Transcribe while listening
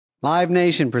Live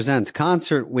Nation presents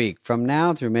Concert Week. From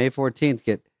now through May 14th,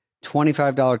 get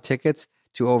 $25 tickets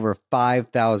to over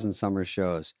 5,000 summer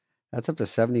shows. That's up to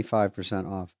 75%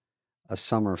 off a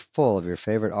summer full of your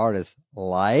favorite artists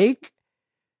like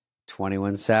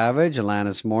 21 Savage,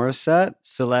 Alanis Morissette,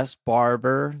 Celeste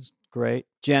Barber, great.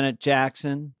 Janet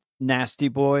Jackson, Nasty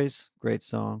Boys, great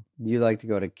song. You like to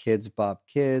go to Kids Bop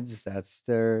Kids. That's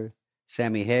their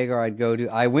Sammy Hagar I'd go to.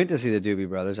 I went to see the Doobie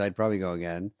Brothers. I'd probably go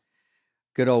again.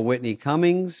 Good old Whitney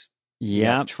Cummings.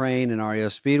 Yeah. Train and REO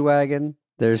Speedwagon.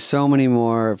 There's so many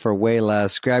more for way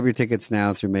less. Grab your tickets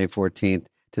now through May 14th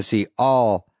to see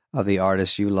all of the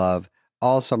artists you love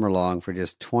all summer long for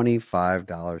just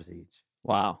 $25 each.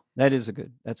 Wow. That's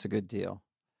a good deal.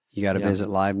 You got to visit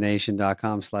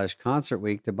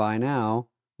livenation.com/concertweek to buy now.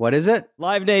 What is it?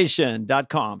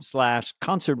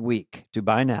 livenation.com/concertweek to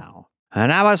buy now.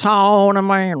 And I was home.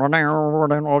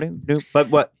 But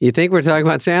what? You think we're talking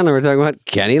about Sandler? We're talking about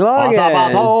Kenny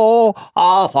Loggins.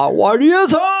 I thought, what do you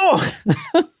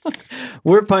think?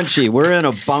 We're punchy. We're in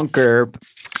a bunker.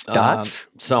 Dots?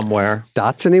 Somewhere.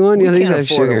 Dots, anyone? We These can't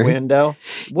have afford sugar. a window.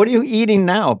 What are you eating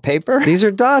now? Paper? These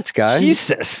are dots, guys.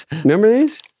 Jesus. Remember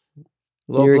these?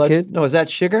 You were a kid? No, is that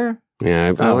sugar?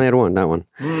 Yeah, I only had one, that one.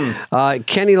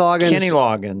 Kenny Loggins. Kenny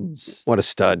Loggins. What a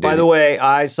stud, dude. By the way,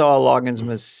 I saw Loggins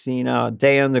Messina,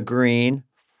 Day on the Green.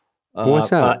 What's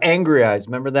that? Angry Eyes.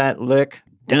 Remember that lick?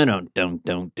 I don't think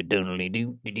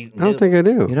I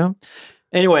do. You know?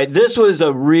 Anyway, this was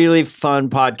a really fun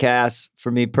podcast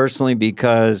for me personally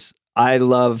because I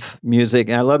love music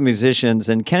and I love musicians.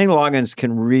 And Kenny Loggins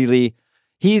can really,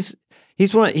 he's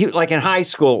like in high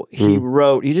school, he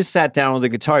just sat down with a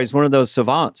guitar. He's one of those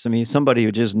savants. I mean, he's somebody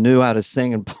who just knew how to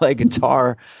sing and play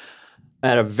guitar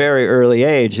at a very early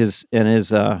age.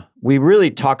 We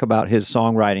really talk about his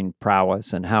songwriting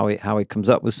prowess and how he comes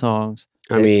up with songs.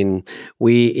 I mean,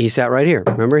 he sat right here.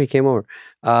 Remember, he came over.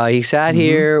 He sat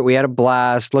here. We had a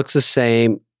blast. Looks the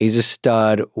same. He's a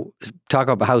stud. Talk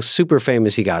about how super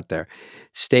famous he got there.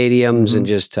 Stadiums and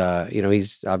just,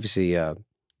 he's obviously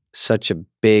such a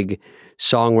big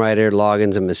songwriter.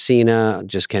 Loggins and Messina,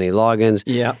 just Kenny Loggins.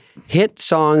 Yeah. Hit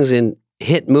songs in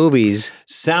hit movies.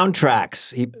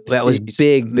 Soundtracks. That was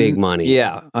big money.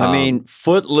 Yeah. I mean,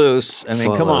 Footloose. I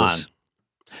mean, come on.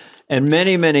 And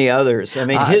many, many others. I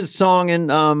mean, his song in,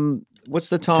 what's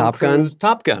the Top Gun?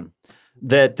 Top Gun.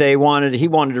 That he wanted to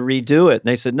redo it. And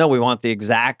they said, no, we want the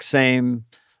exact same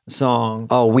song.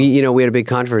 Oh, we had a big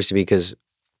controversy because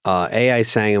I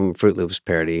sang him Fruit Loops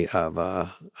parody of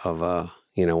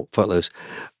Footloose.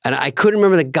 And I couldn't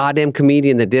remember the goddamn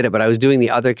comedian that did it, but I was doing the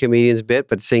other comedian's bit,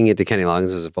 but singing it to Kenny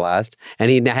Loggins was a blast. And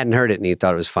he hadn't heard it and he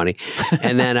thought it was funny.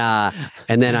 And then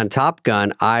on Top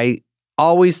Gun, I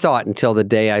always thought until the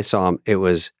day I saw him, it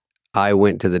was, I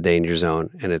went to the danger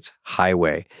zone and it's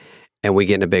highway. And we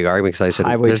get in a big argument because I said,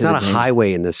 there's not a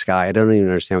highway in the sky. I don't even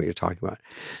understand what you're talking about.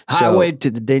 Highway to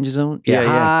the danger zone? Yeah.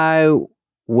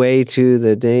 Highway to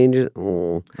the danger.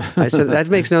 Oh. I said, that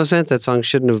makes no sense. That song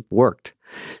shouldn't have worked.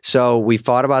 So we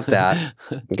fought about that.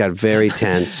 It got very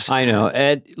tense. I know.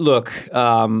 Ed, look,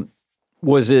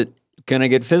 was it going to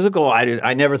get physical?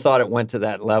 I never thought it went to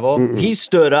that level. Mm-mm. He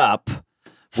stood up.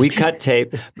 We cut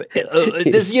tape.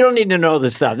 You don't need to know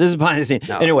this stuff. This is behind the scenes.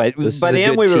 No, anyway, by the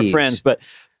end we were friends, but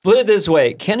put it this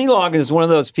way, Kenny Loggins is one of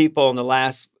those people in the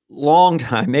last long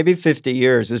time, maybe 50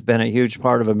 years, has been a huge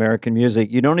part of American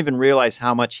music. You don't even realize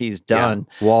how much he's done.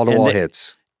 Yeah. Wall-to-wall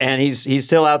hits. And he's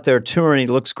still out there touring. He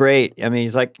looks great. I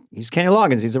mean, he's Kenny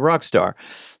Loggins. He's a rock star.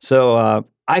 So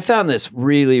I found this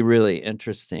really, really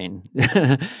interesting.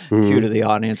 Cue to the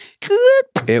audience.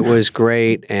 It was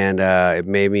great, and it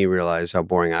made me realize how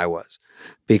boring I was.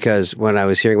 Because when I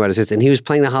was hearing about his hits, and he was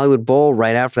playing the Hollywood Bowl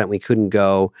right after that, and we couldn't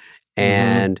go.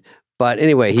 And but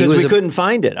anyway, because we couldn't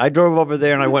find it. I drove over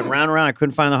there and I went round and round. I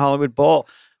couldn't find the Hollywood Bowl.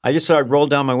 I just started rolled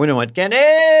down my window and went,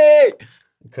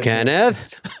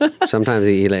 Kenneth. Sometimes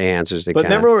he answers to But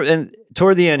Kenneth. remember, and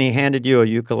toward the end, he handed you a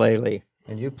ukulele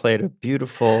and you played a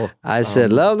beautiful. I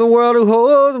said, "Love the world who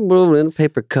holds the world in a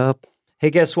paper cup." Hey,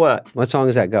 guess what? What song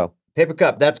does that go? Paper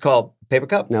Cup. That's called Paper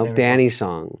Cup. No, Danny's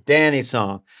song. Danny's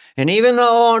song. And even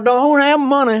though I don't have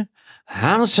money,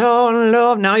 I'm so in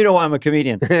love. Now you know why I'm a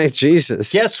comedian.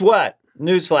 Jesus. Guess what?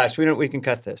 Newsflash. We can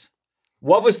cut this.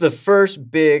 What was the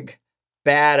first big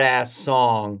badass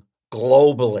song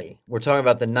globally? We're talking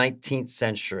about the 19th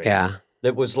century. Yeah.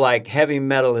 That was like heavy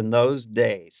metal in those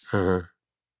days. Uh-huh.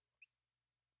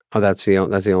 Oh, that's the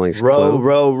only row,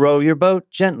 clue? row your boat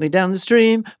gently down the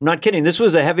stream. I'm not kidding. This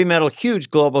was a heavy metal, huge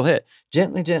global hit.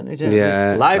 Gently, gently, gently.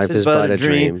 Yeah, Life is but a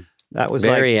dream. That was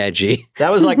very edgy. That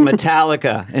was like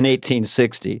Metallica in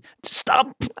 1860.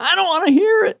 Stop. I don't want to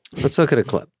hear it. Let's look at a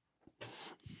clip.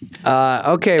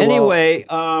 Okay. Anyway,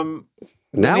 well,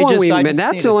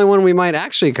 that's the only one we might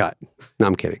actually cut. No,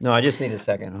 I'm kidding. No, I just need a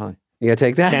second. Huh? You gotta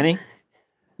take that, Kenny?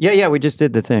 Yeah, we just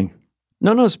did the thing.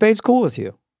 No, Spade's cool with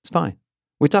you. It's fine.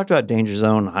 We talked about Danger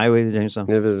Zone, Highway to Danger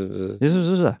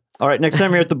Zone. All right, next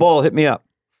time you're at the bowl, hit me up.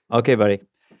 Okay, buddy.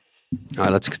 All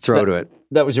right, let's throw to it.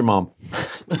 That was your mom.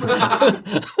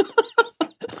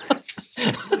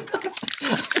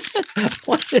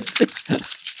 What is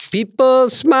it? People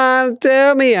smile and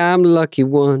tell me I'm lucky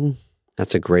one.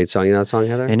 That's a great song. You know that song,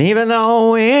 Heather? And even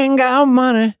though we ain't got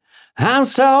money, I'm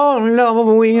so in love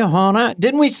with you, honey.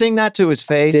 Didn't we sing that to his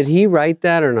face? Did he write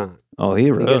that or not? Oh,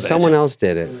 he wrote it. Someone else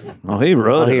did it. Oh, he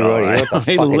wrote it. He wrote it. He wrote the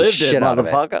He fucking lived shit it, out of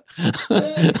it.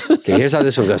 motherfucker. Okay, here's how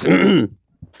this one goes. Yeah,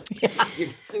 you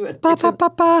do it. Ba, ba, ba,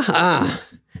 ba.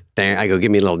 Damn, I go,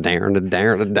 give me a little darn,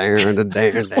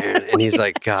 and he's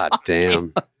like, God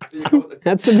damn.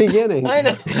 That's the beginning. I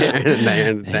know.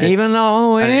 Darn. Even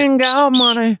though we ain't got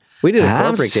money, We did a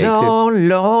I'm corporate gig so too. in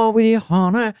love with you,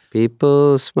 honey.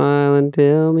 People smile and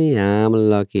tell me I'm a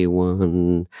lucky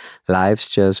one. Life's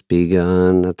just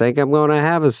begun. I think I'm gonna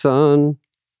have a son.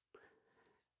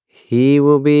 He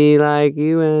will be like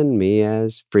you and me,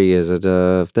 as free as a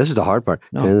dove. This is the hard part.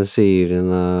 No. Conceived in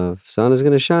love. Sun is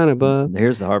gonna shine above.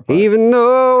 Here's the hard part. Even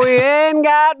though we ain't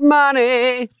got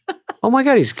money. Oh my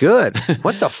God, he's good.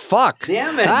 What the fuck?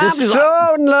 Damn it. I'm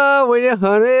so in love with you,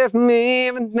 honey. For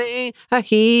me, I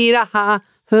heat a high.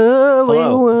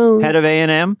 Hello, head of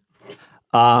A&M.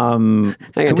 Hang on,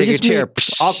 Can we take your just chair. meet?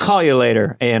 I'll call you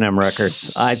later, A&M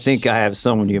Records. I think I have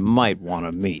someone you might want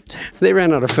to meet. They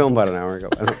ran out of film about an hour ago.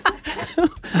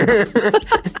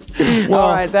 All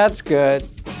right, that's good.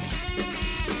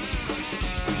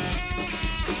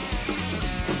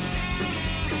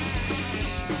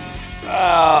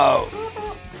 Oh,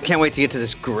 can't wait to get to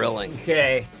this grilling.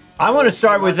 Okay. I want to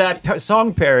start with that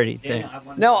song parody thing.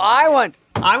 No, I want.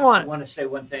 I want... I want to say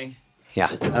one thing. Yeah,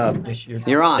 You're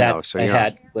you're on that though, so I you're on.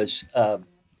 had was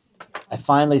I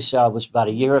finally saw, it was about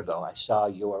a year ago, I saw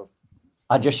your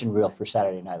audition reel for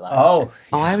Saturday Night Live. Oh,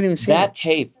 Oh, I haven't even seen that it.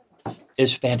 tape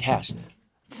is fantastic.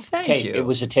 thank Tape. you. It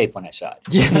was a tape when I saw it.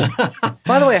 Yeah.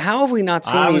 By the way, how have we not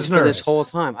seen I these was for this nervous. whole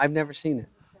time? I've never seen it.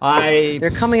 I.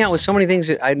 They're coming out with so many things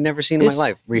that I'd never seen in my It's-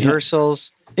 life.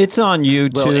 Rehearsals. It's on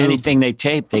YouTube. Well, anything they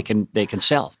tape, they can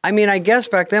sell. I mean, I guess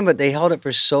back then, but they held it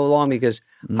for so long because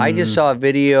I just saw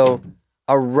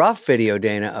a rough video,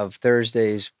 Dana, of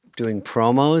Thursdays doing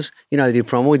promos. You know, they do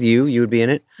promo with you. You would be in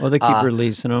it. Well, they keep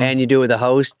releasing them. And you do it with the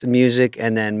host, the music,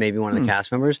 and then maybe one of the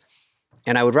cast members.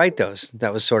 And I would write those.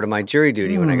 That was sort of my jury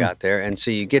duty when I got there. And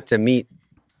so you get to meet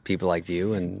people like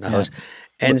you and the host.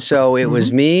 And so it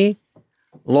was me,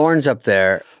 Lauren's up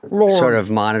there, sort of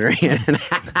monitoring it.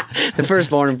 The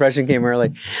first Lauren impression came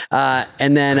early.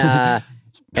 And then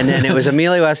it was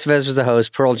Emilio Estevez was the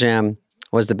host, Pearl Jam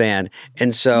was the band.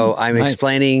 And so I'm Nice.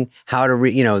 explaining how to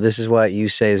this is what you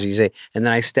say, is what you say. And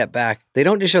then I step back. They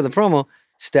don't just show the promo,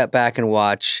 step back and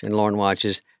watch, and Lauren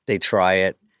watches, they try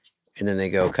it, and then they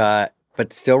go cut, but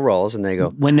it still rolls, and they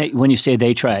go, When you say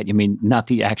they try it, you mean not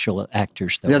the actual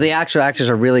actors, though? no, the actual actors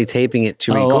are really taping it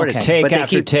to Oh, record it. okay. Take But they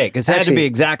after keep- take. Because it had to actually- be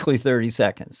exactly 30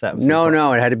 seconds. That was the No, part.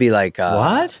 no, it had to be like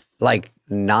What? like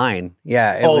 9.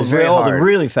 Yeah, it was very the hard.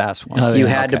 really fast ones. Oh, You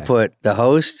yeah, had to okay. put the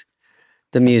host,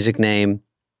 the music name,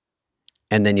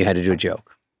 and then you had to do a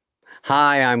joke.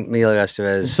 Hi, I'm Emilio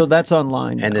Estevez, So that's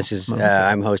online. and now. this is Okay.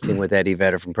 I'm hosting with Eddie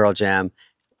Vedder from Pearl Jam,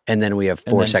 and then we have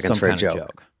And 4 then seconds some for a kind of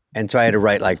joke. And so I had to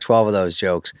write like 12 of those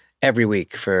jokes every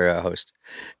week for a host.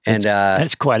 And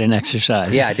That's quite an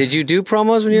exercise. yeah, did you do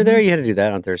promos when you were there? You had to do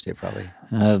that on Thursday, probably.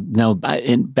 No,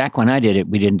 back when I did it,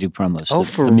 we didn't do promos. Oh,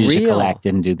 the, for the musical real? act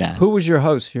didn't do that. Who was your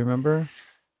host? You remember?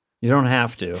 You don't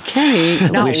have to. Kenny,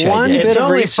 not wish I one did. bit It's of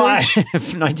only research.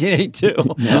 1982.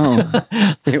 No.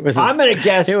 It was. I'm going to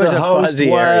guess it was the a host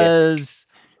fuzzy area. was,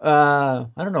 I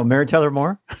don't know, Mary Tyler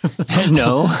Moore?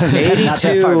 No. Not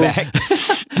that far back.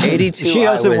 82. She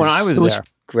hosted when I was there.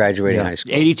 graduating high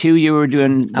school. 82, you were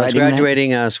doing. I was writing that?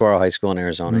 graduating Saguaro High School in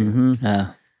Arizona.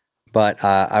 Mm-hmm. But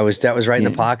that was right in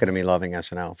the pocket of me loving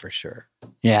SNL for sure.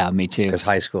 Yeah, me too. Because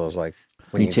high school is like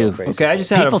when Me you too. go crazy. Okay, I just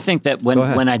had People a, think that Go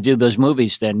ahead. when I do those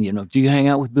movies, then do you hang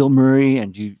out with Bill Murray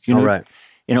and you know, right.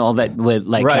 all that with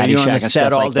like right, you're on Caddyshack the and set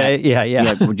stuff all like day. that. Yeah,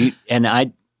 yeah. would you,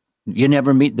 you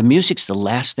never meet the music's the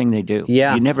last thing they do.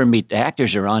 Yeah. you never meet the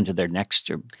actors are on to their next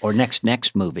or next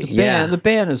movie. Yeah. The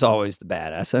band is always the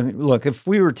badass. I mean, look, if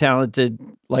we were talented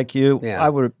like you, Yeah. I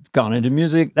would have gone into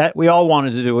music. That we all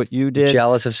wanted to do what you did.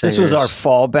 Jealous of singers. This was our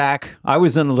fallback. I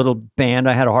was in a little band.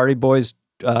 I had a Hardy Boys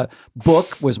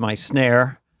book was my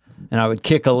snare, and I would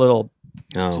kick a little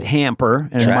hamper,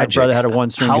 and my Tragic. brother had a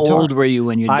one-string How guitar. old were you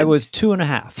when you did? I was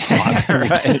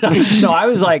 2.5. No, I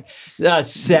was like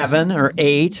 7 or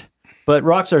 8. But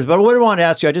rock stars. But what I want to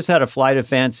ask you, I just had a flight of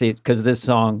fancy because of this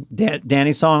song,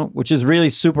 Danny's song, which is really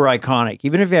super iconic.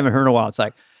 Even if you haven't heard in a while, it's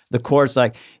like the chorus,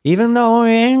 like, even though we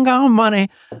ain't got money,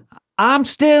 I'm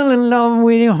still in love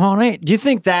with you, honey. Do you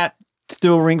think that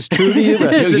still rings true to you?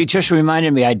 You just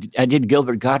reminded me. I did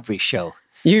Gilbert Gottfried's show.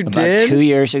 You about did? 2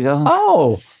 years ago.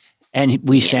 Oh. And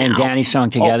we sang Danny's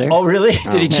song together. Oh, really?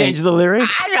 Did he change the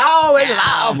lyrics?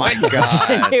 Oh my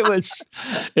God. It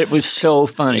was so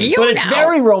funny. But it's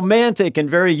very romantic and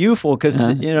very youthful because,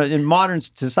 in modern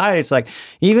society, it's like,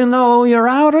 even though you're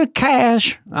out of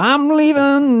cash, I'm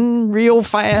leaving real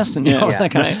fast. And,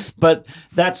 that kind of, but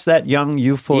that's that young,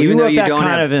 youthful. Even though wrote you that don't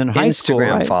kind have of in high school,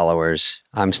 Instagram right? followers,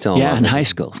 I'm still in Yeah, love in with high you.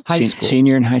 school. High school.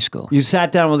 Senior in high school. You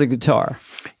sat down with a guitar.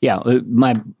 Yeah,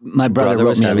 my brother Brother wrote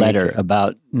was me a having a letter kid.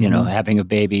 about having a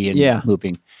baby and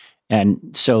moving, and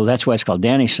so that's why it's called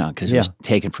Danny's song because it was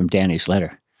taken from Danny's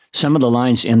letter. Some of the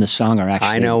lines in the song are actually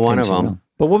I know one of things them. you know.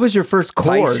 But what was your first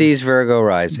chord? Pisces Virgo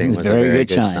rising was Very, a very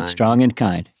good sign, strong and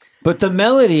kind. But the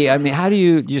melody, I mean, how do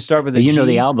you start with But a you know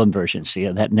G? the album version. See,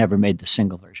 that never made the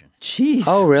single version. Jeez.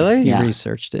 Oh, really? You Yeah.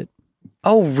 researched it.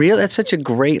 Oh, really? That's such a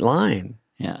great line.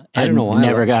 Yeah, I don't know why I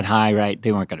Never love- got high. Right?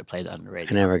 They weren't going to play that on the I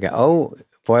radio. never got. Oh,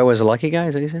 boy, I was a lucky guy.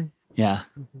 Is that what you say? Yeah.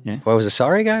 Boy, I was a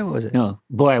sorry guy. What was it? No,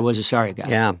 boy, I was a sorry guy.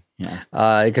 Yeah.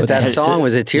 Yeah. Because that song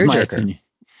was a It's my tearjerker. opinion.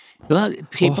 Well,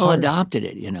 people hard- adopted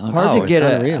it, Hard Oh, to it's get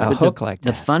unreal. a But hook like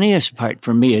The that. funniest part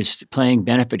for me is playing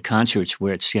benefit concerts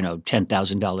where it's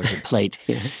 $10,000 a plate,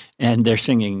 and they're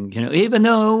singing even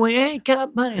though we ain't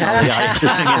got money. All the audience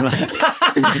is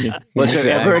singing. Was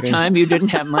there ever a Exactly. time you didn't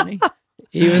have money?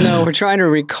 Even though we're trying to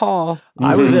recall.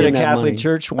 I was we at a didn't have Catholic money.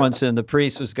 church once, and the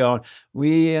priest was going,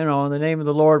 "We, in the name of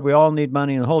the Lord, we all need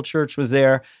money." And the whole church was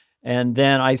there. And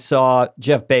then I saw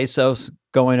Jeff Bezos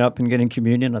going up and getting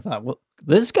communion. I thought, well,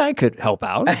 this guy could help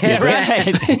out. Yeah, right.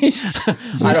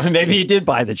 I don't know, maybe he did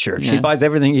buy the church. He Yeah. buys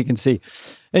everything he can see.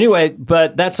 Anyway,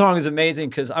 but that song is amazing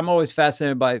because I'm always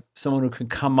fascinated by someone who can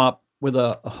come up with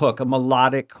a hook, a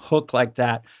melodic hook like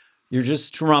that. You're just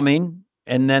strumming,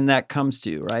 and then that comes to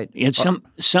you, right? And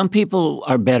some people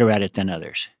are better at it than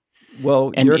others.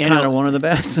 Well, And, you're you kind know, of one of the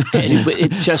best.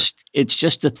 It's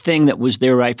just a thing that was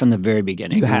there right from the very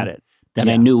beginning. You had it. That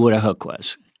I knew what a hook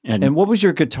was. And what was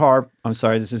your guitar? I'm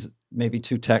sorry, this is maybe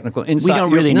too technical. Inside, we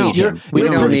don't really need your- him. we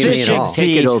don't need him at all.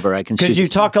 Take it over. I can see because you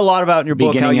this. talk a lot about in your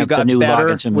book how Beginning you of the got new better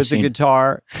Loggins and with the Messina.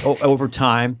 guitar over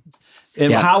time.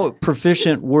 And Yeah. how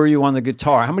proficient were you on the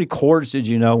guitar? How many chords did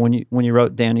you know when you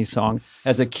wrote Danny's song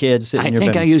as a kid? Sitting I in your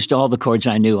think I bed? used all the chords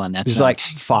I knew on that It was song. like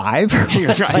 5. You're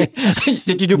right.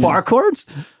 Did you do bar chords?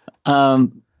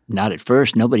 Not at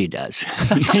first. Nobody does.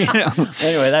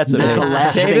 Anyway, that's That's the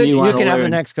last thing David, you wanna can have the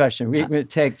learn. next question. We're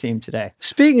tag team today.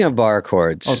 Speaking of bar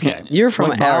chords, Okay. you're from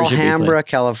What bars have you Alhambra, played?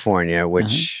 California,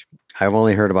 which I've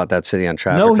only heard about that city on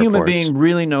traffic No reports. human being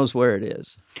really knows where it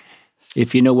is.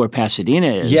 If you know where Pasadena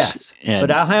is. Yes, and-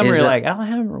 but Alhambra, Is you're it- like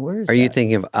Alhambra. Where is Are you that?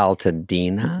 thinking of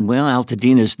Altadena? well,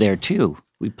 Altadena's there too.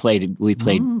 We played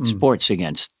sports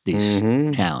against these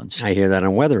Mm-hmm. towns. I hear that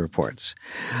on weather reports.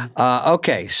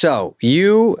 Okay, so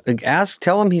you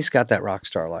tell him he's got that rock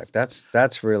star life.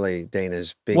 That's really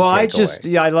Dana's big Well,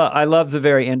 takeaway. I love the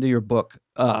very end of your book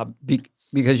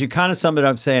because you kind of sum it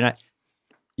up saying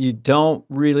you don't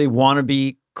really want to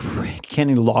be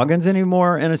Kenny Loggins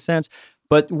anymore in a sense,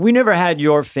 but we never had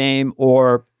your fame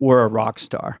or were a rock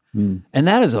star, and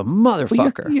that is a Well,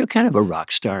 motherfucker. you're kind of a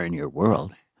rock star in your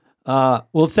world.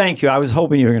 Well, thank you. I was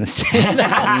hoping you were going to say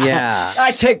that. Yeah.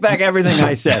 I take back everything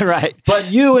I said. Right.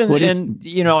 But you What is- and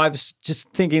I was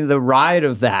just thinking the ride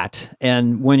of that,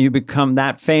 and when you become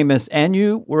that famous, and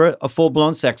you were a full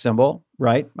blown sex symbol,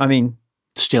 right? I mean,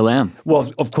 Still am. well,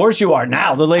 of course you are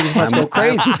now. The ladies must go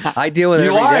crazy. I deal with it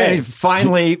You every are day.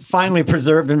 finally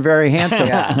preserved and very handsome.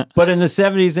 Yeah. But in the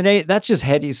 70s and 80s, that's just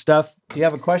heady stuff. Do you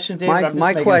have a question, David? I'm just My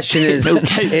making a question is,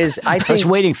 statement. I I was think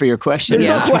waiting for your question. There's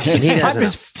Yeah. no question. He I'm doesn't.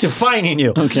 just defining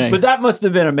you. Okay. But that must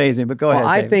have been amazing. But go ahead.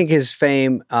 I David. think his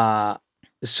fame,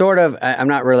 sort of. I'm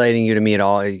not relating you to me at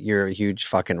all. You're a huge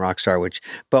fucking rock star.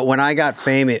 But when I got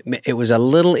fame, it was a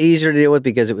little easier to deal with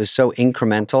because it was so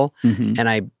incremental, and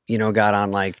I got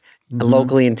on like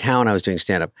locally in town. I was doing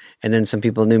stand up, and then some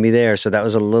people knew me there, so that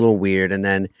was a little weird. And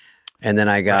then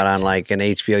I got on like an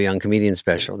HBO Young Comedian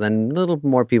special. Then a little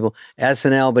more people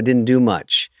SNL, but didn't do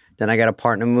much. Then I got a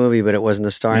part in a movie, but it wasn't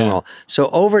the starring role. So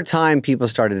over time, people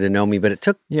started to know me, but it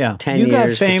took 10 you got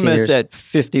years, 15 famous years. at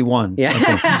 51. Yeah.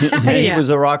 And he was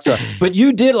a rock star. But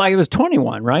you did like it was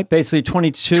 21, right? Basically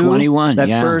 22. 21, That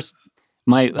yeah. first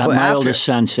My after- oldest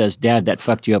son says, "Dad, that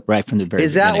fucked you up right from the very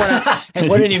Is that beginning." what? And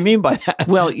what did you mean by that?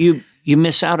 Well, you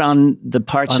miss out on the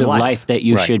parts On of life. life that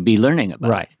you Right. should be learning about.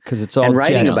 Right, because it's all And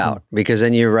writing jets. about, because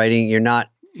then you're not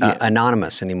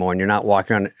anonymous anymore, and you're not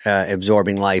walking around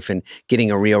absorbing life and getting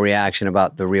a real reaction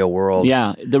about the real world.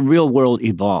 Yeah, the real world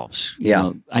evolves. You Yeah.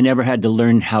 know, I never had to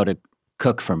learn how to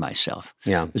cook for myself.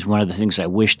 Yeah. It was one of the things I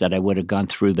wish that I would have gone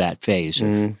through that phase of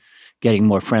Mm. getting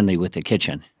more friendly with the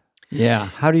kitchen. Yeah.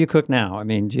 How do you cook now? I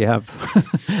mean, do you have?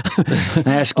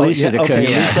 I asked Lisa to cook.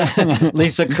 Okay,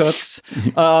 Lisa cooks.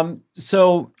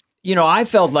 So I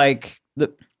felt like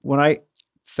when I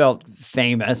felt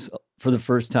famous for the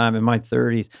first time in my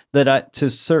 30s, that to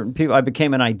certain people I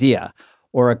became an idea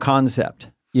or a concept.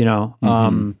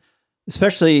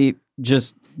 Especially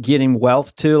just getting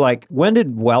wealth too. Like, when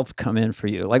did wealth come in for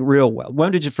you? Like real wealth.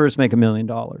 When did you first make $1 million?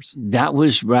 That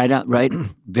was very Right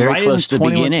close to in the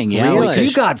 21 beginning. Yeah, Really? So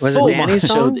you got Was it full Danny's So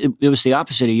song? it was the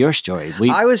opposite of your story.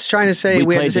 I was trying to say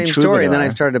we had the played same story, and then I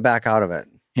Troubadour. started to back out of it.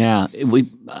 Yeah,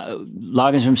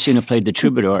 Loggins from Cena played the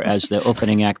Troubadour as the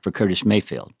opening act for Curtis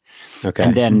Mayfield. Okay.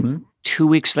 And then 2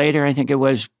 weeks later, I think it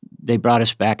was, they brought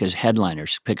us back as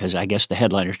headliners because I guess the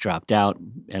headliners dropped out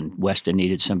and Weston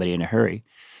needed somebody in a hurry.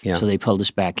 Yeah. So they pulled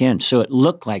us back in. So it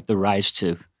looked like the rise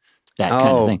to that kind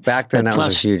of thing. Back then But that was a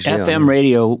plus, huge deal. FM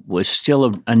radio was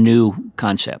still a new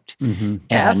concept. And-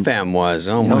 FM was,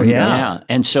 oh my yeah. God. yeah,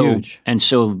 and so Huge.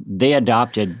 they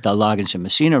adopted the Loggins and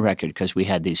Messina record because we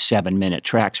had these 7-minute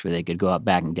tracks where they could go out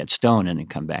back and get stoned and then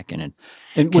come back in and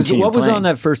And continue what was playing. on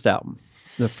that first album?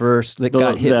 The first that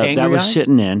got hit. Angry that was Eyes?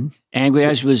 Sitting In. Angry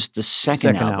Eyes was the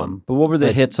second album. But what were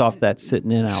the hits off that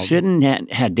Sitting In album? Sitting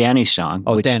had Danny's song.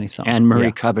 Oh, which Danny's song. Anne Murray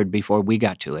Yeah. covered before we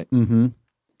got to it, Mm-hmm.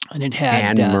 and it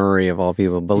had Anne Murray of all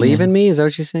people. Believe in me? Is that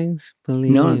what she sings?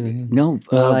 Believe in me. no.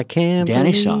 Well, I can't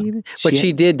Danny's believe song. it. But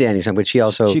she did Danny's song, but she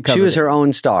also, She she covered was it. her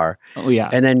own star. Oh yeah,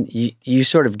 And then you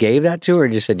sort of gave that to her, or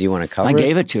you said, do you want to cover I it?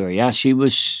 gave it to her. Yeah, she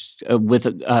was with.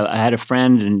 I had a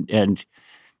friend, and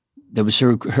there was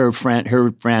her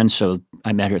friend. So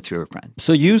I met her through her friend.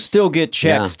 So you still get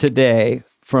checks today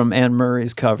from Anne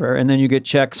Murray's cover, and then you get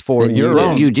checks for And your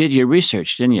own. You did your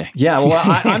research, didn't you? Yeah, well,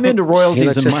 I'm into royalties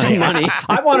looks and at the money. money.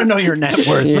 I want to know your net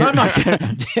worth, but I'm not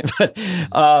going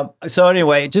to. So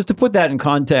anyway, just to put that in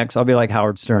context, I'll be like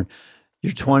Howard Stern.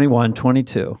 You're 21,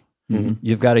 22. Mm-hmm.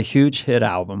 You've got a huge hit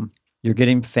album. You're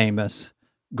getting famous.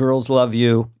 Girls love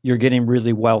you. You're getting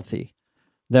really wealthy.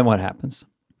 Then what happens?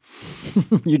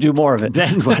 You do more of it.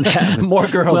 Then what happened? More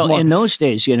girls. Well, more. in those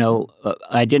days,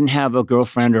 I didn't have a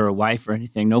girlfriend or a wife or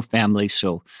anything, no family.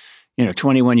 So,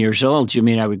 21 years old, you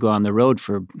mean I would go on the road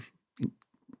for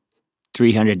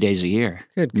 300 days a year.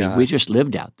 Good I mean, God. we just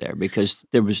lived out there because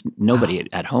there was nobody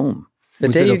at home. The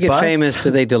Was day it a you get bus? famous,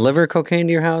 do they deliver cocaine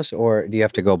to your house, or do you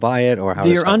have to go buy it, or how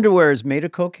does Your that- underwear is made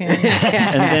of cocaine, and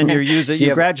then you use it. You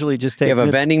have- gradually just take You have a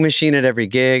it. vending machine at every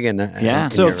gig, and Yeah.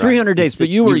 and So you're 300 days, but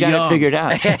you were got young. it figured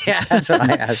out. yeah, that's what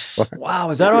I asked for. Wow,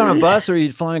 is that on a bus or are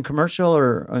you flying commercial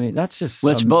or that's just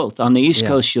Well, it's both. On the East yeah.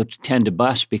 Coast, you'll tend to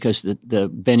bus because the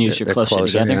venues are They're closer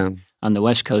together. yeah. On the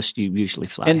West Coast, you usually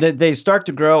fly. and they start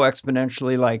to grow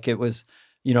exponentially like it was,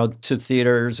 to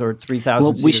theaters or 3,000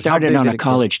 well, we seaters. How started big on did a it grow?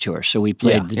 college tour, so we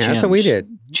played Yeah. the Yeah, that's what we gyms, did.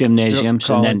 gymnasiums,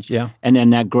 College, yeah. and then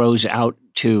that grows out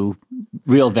to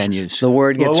real venues. The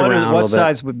word gets Well, around a what little bit.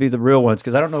 size would be the real ones?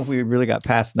 Because I don't know if we really got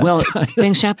past that. Well, size.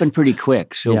 things happen pretty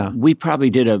quick. So Yeah. we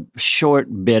probably did a short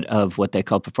bit of what they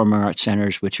call performing arts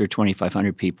centers, which are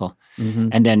 2,500 people. Mhm.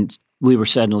 And then we were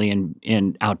suddenly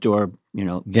in outdoor,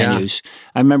 venues.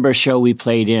 I remember a show we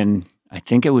played in, I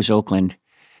think it was Oakland.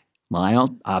 Well, I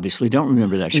obviously don't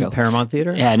remember that show. Paramount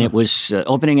Theater? And it was,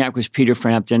 opening act was Peter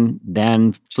Frampton,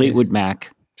 then Fleetwood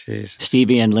Mac. Jesus.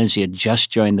 Stevie and Lindsay had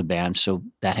just joined the band, so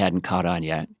that hadn't caught on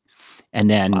yet. And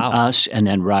then Wow. us, and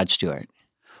then Rod Stewart.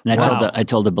 And Wow. I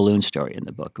told the balloon story in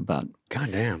the book about God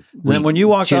damn. Then when you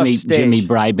walked off stage, Jimmy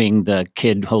bribing the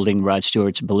kid holding Rod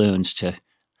Stewart's balloons to,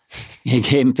 he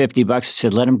gave him $50 and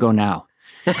said, let him go now.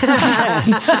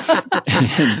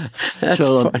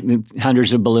 So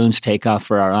hundreds of balloons take off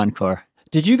for our encore.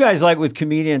 did you guys like with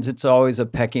comedians, it's always a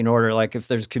pecking order. Like if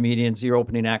there's comedians, your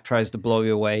opening act tries to blow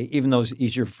you away, even though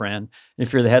he's your friend. And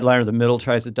if you're the headliner, the middle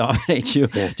tries to dominate you.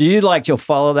 Do you like, you'll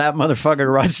follow that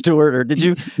motherfucker Rod Stewart? Or did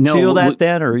you No, feel that we-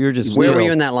 then? Or you're just Where zero? were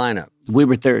you in that lineup? We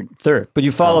were third. But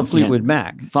you followed yeah. Fleetwood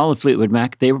Mac. Followed Fleetwood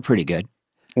Mac. They were pretty good.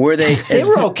 Were they? They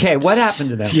were okay. What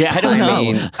happened to them? Yeah, I don't know. I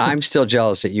mean, I'm still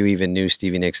jealous that you even knew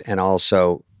Stevie Nicks and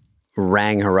also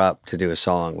rang her up to do a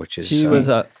song, which is She was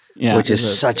a. Yeah. which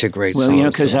is such a great Well, song.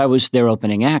 because I was their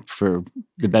opening act for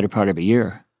the better part of a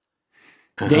year.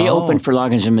 They opened for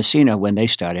Loggins and Messina when they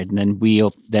started, and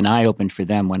then I opened for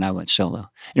them when I went solo. And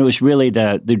it was really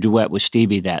the duet with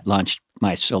Stevie that launched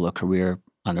my solo career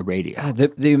on the radio. God,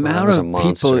 the amount of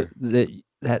people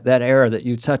that era that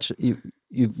you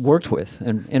worked with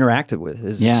and interacted with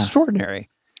is extraordinary.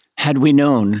 Had we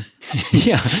known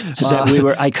that we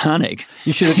were iconic.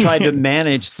 You should have tried to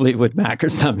manage Fleetwood Mac or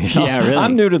something. You know? Yeah, really.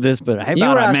 I'm new to this, but you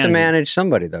were asked to manage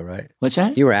somebody, though, right? What's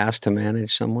that? You were asked to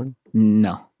manage someone?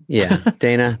 No. Yeah,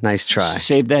 Dana, nice try.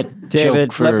 Save that David,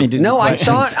 joke for... let me do No, I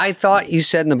thought you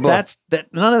said in the book.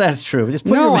 None of that's true. Just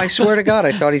put I swear to God,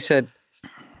 I thought he said,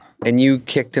 and you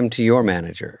kicked him to your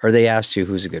manager, or they asked you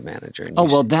who's a good manager.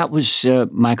 And that was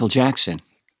Michael Jackson.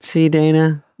 See,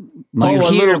 Dana? A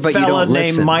little fella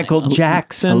named Michael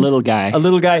Jackson. A little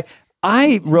guy.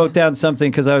 I wrote down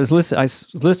something because I was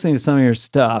listening to some of your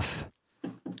stuff.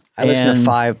 I listened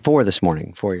to 4 this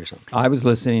morning, 4 years old. I was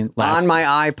listening on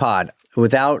my iPod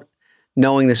without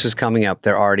knowing this was coming up.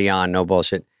 They're already on, no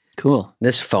bullshit. Cool.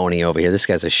 This phony over here, this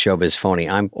guy's a showbiz phony.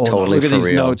 I'm totally look at for these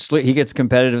real. Notes. He gets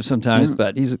competitive sometimes,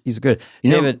 but he's good.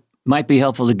 David, might be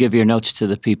helpful to give your notes to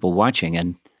the people watching,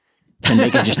 and they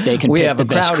can we pick have the a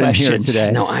best crowd in here questions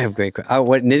today. No, I have great.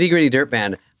 What Nitty Gritty Dirt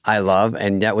Band I love,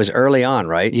 and that was early on,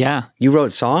 right? Yeah. You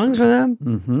wrote songs for them?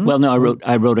 Mm-hmm. Well, no,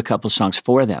 I wrote a couple songs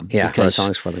for them. Yeah, wrote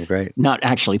songs for them. Great. Not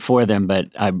actually for them, but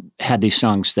I had these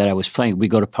songs that I was playing. We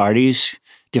go to parties,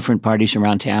 different parties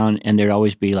around town, and there'd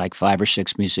always be like 5 or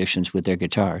 6 musicians with their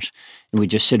guitars, and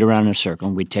we'd just sit around in a circle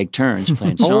and we'd take turns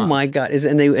playing songs. Oh my God!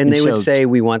 They would say,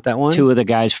 "We want that one." 2 of the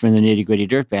guys from the Nitty Gritty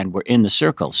Dirt Band were in the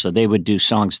circle, so they would do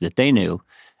songs that they knew,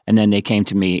 and then they came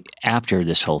to me after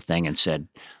this whole thing and said,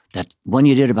 "That one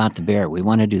you did about the bear, we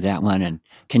want to do that one, and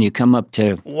can you come up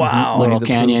to Laurel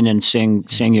Canyon and sing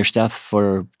your stuff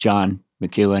for John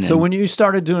McEwen?" So when you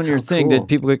started doing your thing, did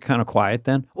people get kind of quiet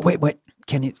then? Oh, wait,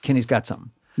 Kenny's got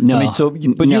something. No,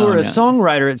 you were a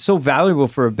songwriter. It's so valuable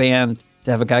for a band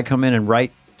to have a guy come in and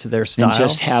write to their style. And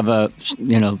just have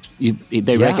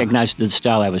they recognized the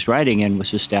style I was writing in was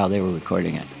the style they were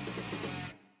recording in.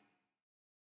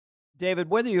 David,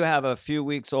 whether you have a few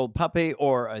weeks old puppy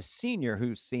or a senior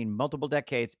who's seen multiple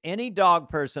decades, any dog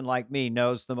person like me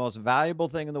knows the most valuable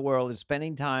thing in the world is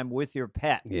spending time with your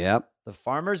pet. Yep. The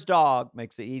farmer's dog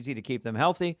makes it easy to keep them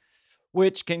healthy,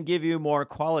 which can give you more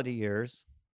quality years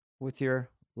with your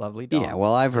lovely dog. Yeah,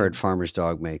 well, I've heard Farmer's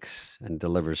Dog makes and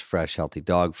delivers fresh, healthy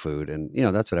dog food. And,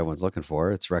 that's what everyone's looking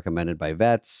for. It's recommended by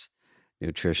vets,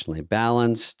 nutritionally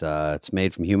balanced. It's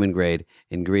made from human-grade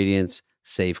ingredients,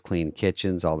 safe, clean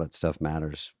kitchens. All that stuff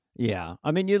matters. Yeah.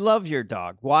 I mean, you love your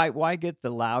dog. Why get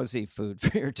the lousy food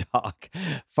for your dog?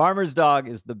 Farmer's Dog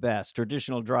is the best.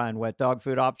 Traditional dry and wet dog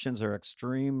food options are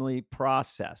extremely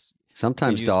processed.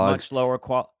 Sometimes dogs... much lower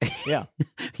quality. Yeah.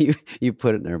 you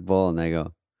put it in their bowl and they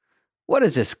go, "What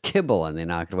is this kibble?" And they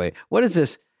knock it away. "What is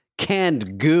this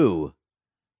canned goo?"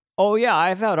 Oh, yeah.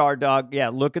 I've had our dog,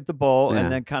 look at the bowl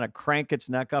and then kind of crank its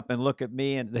neck up and look at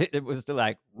me. And it was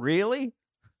like, really?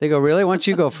 They go, "Really? Why don't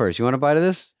you go first? You want a bite of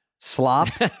this slop?"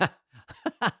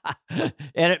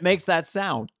 And it makes that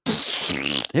sound.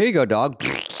 Here you go, dog.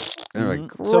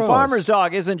 Like, so Farmer's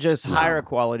Dog isn't just higher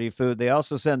quality food. They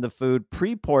also send the food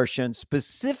pre-portioned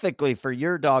specifically for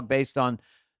your dog based on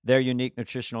their unique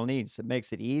nutritional needs. It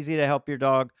makes it easy to help your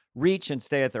dog reach and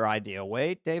stay at their ideal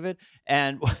weight, David,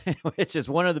 and which is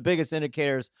one of the biggest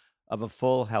indicators of a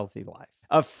full, healthy life.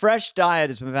 A fresh diet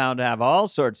has been found to have all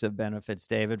sorts of benefits,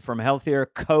 David, from healthier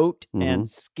coat and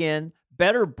skin,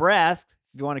 better breath,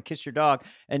 if you want to kiss your dog,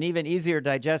 and even easier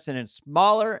digestion and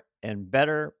smaller and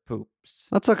better poops.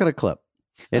 Let's look at a clip.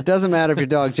 It doesn't matter if your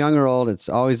dog's young or old. It's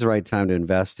always the right time to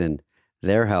invest in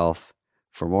their health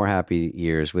for more happy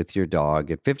years with your dog.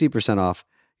 Get 50% off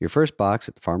your first box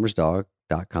at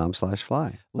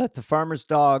farmersdog.com/fly. Let the farmer's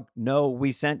dog know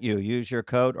we sent you. Use your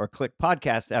code or click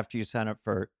podcast after you sign up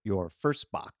for your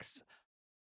first box.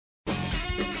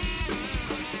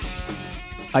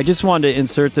 I just wanted to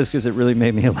insert this because it really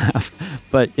made me laugh.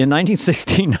 But in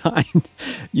 1969,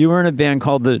 you were in a band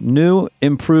called the New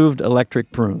Improved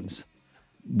Electric Prunes.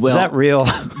 Well, is that real?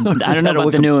 I don't know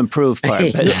about the new improved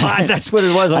part. But that's what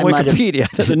it was on Wikipedia.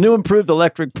 The New Improved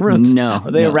Electric Prunes. No.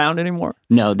 Are they around anymore?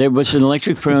 No, there was an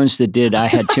Electric Prunes that did I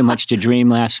Had Too Much to Dream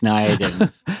last night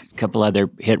and a couple other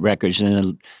hit records.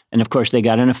 And of course, they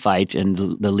got in a fight and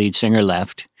the lead singer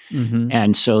left. Mm-hmm.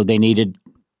 And so they needed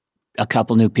a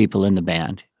couple new people in the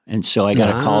band. And so I got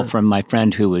a call from my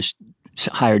friend who was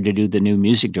hired to do the new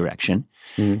music direction.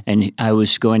 Mm-hmm. And I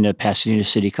was going to Pasadena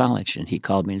City College. And he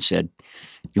called me and said,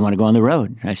 "You want to go on the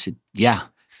road?" I said, "Yeah."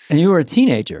 And you were a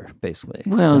teenager, basically.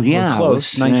 Well, yeah.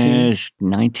 Close, I was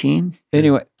 19.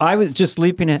 Anyway, I was just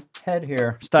leaping ahead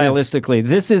here stylistically.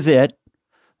 This is it.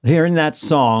 hearing that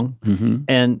song,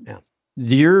 and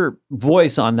your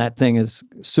voice on that thing is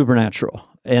supernatural.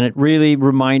 And it really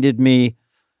reminded me,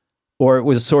 or it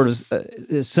was sort of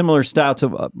a similar style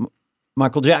to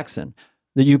Michael Jackson,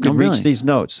 that you could reach these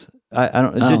notes. I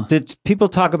don't. Did people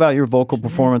talk about your vocal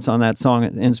performance on that song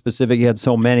in specific? You had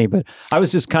so many, but I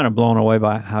was just kind of blown away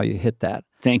by how you hit that.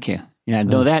 Thank you. Yeah,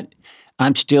 no, that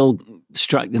I'm still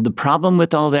struck. The problem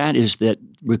with all that is that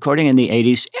recording in the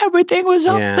 '80s, everything was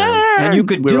up there, and you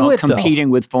could we were do all it competing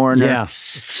with Foreigner. Yeah,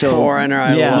 so Foreigner.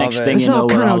 I love next it. thing you know,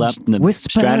 we're all up in the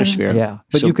stratosphere. Yeah,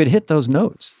 but so, you could hit those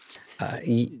notes.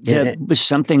 That was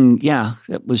something. Yeah,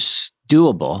 that was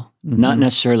doable, not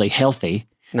necessarily healthy.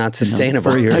 Not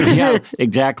sustainable. Yeah,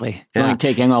 exactly.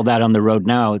 Taking all that on the road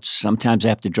now, it's sometimes I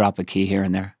have to drop a key here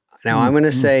and there. Now, I'm going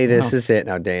to say this is it.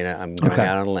 Now, Dana, I'm going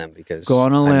out on a limb because I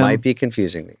might be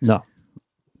confusing these. No.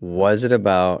 Was it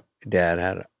about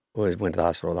Dad went to the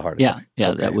hospital with a heart attack?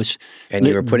 Yeah, that was. And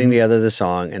you were putting together the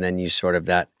song, and then you sort of,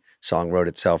 that song wrote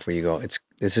itself where you go,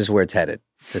 this is where it's headed.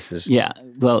 This is. Yeah,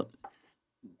 well,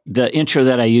 the intro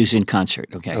that I use in concert,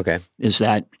 is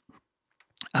that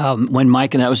when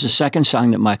Mike, and that was the second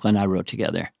song that Michael and I wrote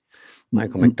together.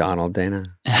 Michael McDonald, Dana.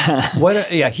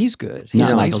 He's good.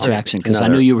 Not Michael Jackson, because I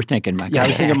knew you were thinking Michael. Yeah, I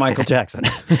was thinking Michael Jackson.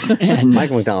 And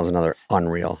Michael McDonald's another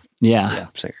unreal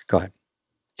singer. Go ahead.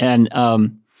 And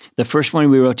the first one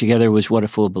we wrote together was What a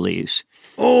Fool Believes.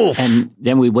 Oof. And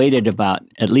then we waited about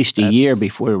at least a year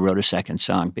before we wrote a second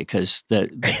song because the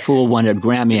Fool won a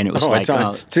Grammy and it was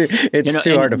it's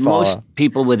too hard to follow. Most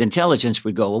people with intelligence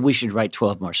would go, well, we should write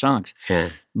 12 more songs. Yeah.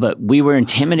 But we were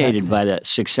intimidated by the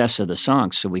success of the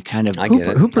songs, so we kind of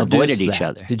who avoided each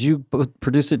other. Did you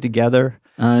produce it together?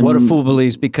 What a Fool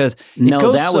Believes, because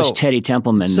that was Teddy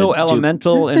Templeman. So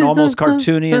elemental and almost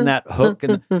cartoony in that hook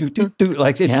and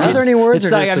like it's, are there any words?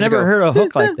 It's like I've never heard a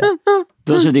hook like that.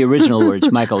 Those are the original words.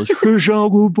 Michael's. Oh,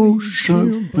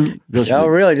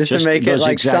 really? Just to make it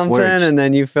like something, words. And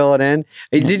then you fill it in.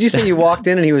 Did you say you walked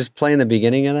in and he was playing the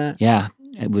beginning of that? Yeah,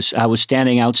 it was. I was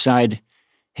standing outside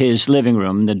his living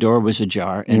room. The door was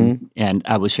ajar, and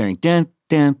I was hearing dun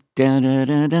dun dun dun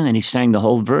dun dun, and he sang the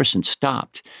whole verse and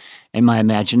stopped. And my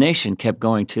imagination kept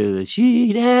going to the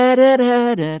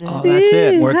oh, that's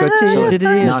it. Work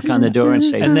knock on the door and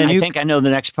say, and then I think I know the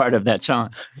next part of that song.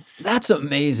 That's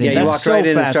amazing. Yeah, you walked right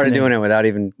in and started doing it without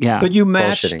even But you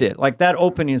matched it. Like that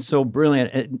opening is so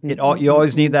brilliant. You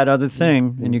always need that other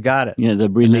thing, and you got it. Yeah, the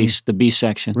release, the B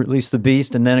section. Release the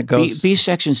beast, and then it goes. B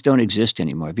sections don't exist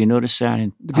anymore. Have you noticed that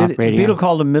in pop radio? The Beatles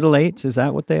called them middle eights. Is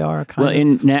that what they are?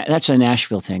 That's a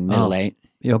Nashville thing, middle eight.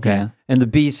 Okay. Yeah. And the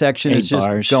B section is just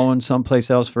bars. Going someplace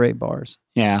else for 8 bars.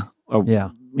 Yeah.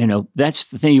 That's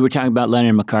the thing you were talking about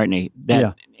Lennon and McCartney.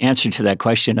 That answer to that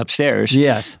question upstairs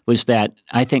was that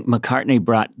I think McCartney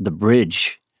brought the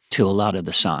bridge to a lot of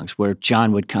the songs where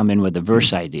John would come in with a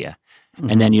verse idea.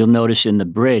 And then you'll notice in the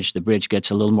bridge gets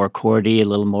a little more chordy, a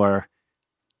little more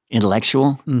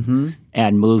intellectual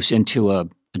and moves into a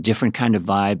different kind of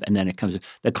vibe. And then it comes,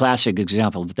 the classic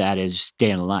example of that is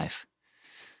Day in the Life.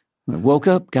 I woke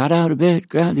up, got out of bed,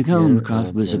 grabbed the comb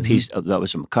across. Was a piece of, that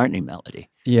was a McCartney melody.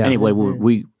 Yeah. Anyway,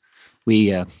 we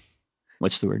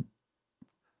what's the word?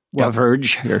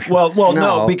 Diverge.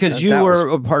 No, because you were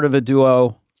a part of a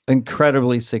duo,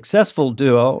 incredibly successful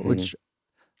duo, which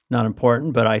not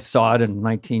important, but I saw it in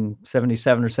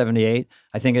 1977 or 78.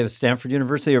 I think it was Stanford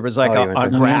University. It was like a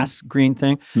grass green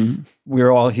thing. We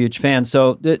were all huge fans.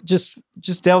 So just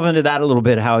delve into that a little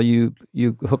bit, how you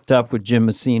hooked up with Jim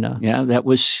Messina. Yeah,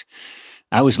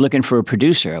 I was looking for a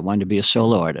producer. I wanted to be a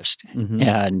solo artist.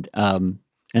 And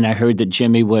I heard that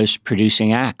Jimmy was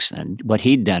producing acts. And what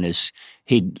he'd done is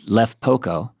he'd left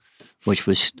Poco, which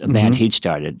was a band he'd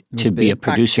started, to be a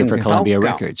producer for Columbia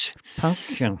Records.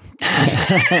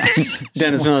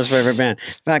 Dennis Miller's favorite band.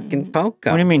 Back in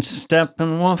Poco. What do you mean,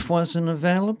 Steppenwolf wasn't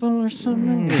available or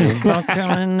something?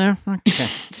 Poco in there? Okay.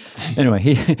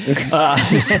 Anyway,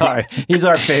 sorry. He's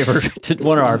our favorite,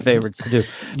 one of our favorites to do.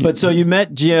 But so you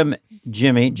met James,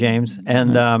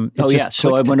 and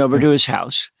so I went over to his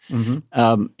house,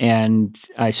 and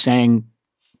I sang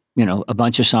a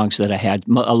bunch of songs that I had,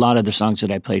 a lot of the songs that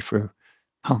I played for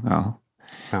Poco.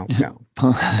 Poco.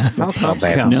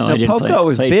 No, I didn't play. Poco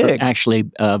was big. Actually,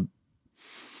 the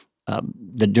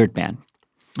Dirt Band.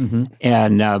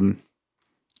 And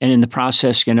in the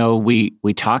process,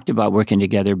 we talked about working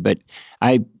together, but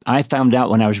I found out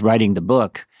when I was writing the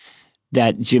book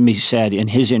that Jimmy said in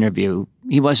his interview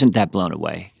he wasn't that blown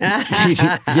away.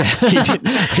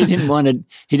 He didn't want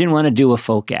to do a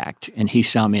folk act, and he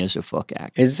saw me as a folk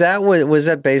act. Was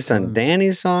that based on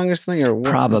Danny's song or something? Or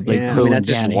probably. Yeah, that's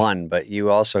just one, but you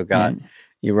also got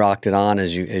you rocked it on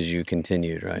as you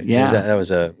continued, right? Yeah. That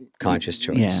was a conscious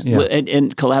choice. Yeah. Yeah. Well,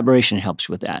 and collaboration helps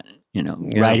with that.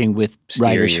 Writing with Steer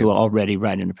writers you. who already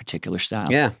write in a particular style.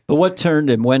 Yeah. But what turned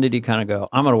him? When did he kind of go,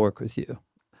 I'm going to work with you?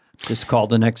 Just called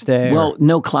the next day? Well,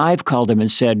 no, Clive called him and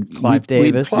said, Clive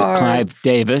Davis? Clive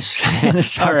Davis.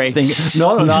 Sorry.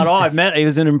 No, not all. I've met. He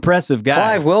was an impressive guy.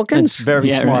 Clive Wilkins? It's very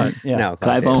Yeah, smart. right. Yeah. No,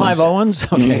 Clive Davis. Clive Owens?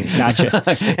 Okay. Gotcha.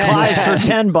 Clive for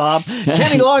 10, Bob.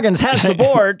 Kenny Loggins has the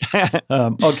board.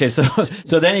 Okay,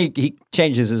 so then he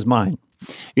changes his mind.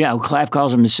 Yeah, well, Clive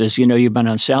calls him and says, you've been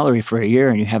on salary for a year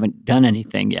and you haven't done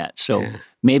anything yet. So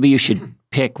maybe you should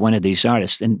pick one of these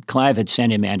artists. And Clive had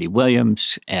sent him Andy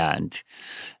Williams and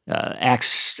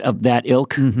acts of that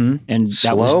ilk. Mm-hmm. And that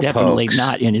Slow was definitely pokes.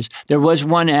 not in his. There was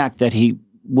one act that he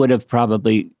would have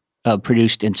probably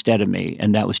produced instead of me,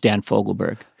 and that was Dan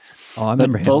Fogelberg. Oh, I But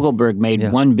remember him. Fogelberg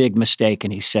made one big mistake,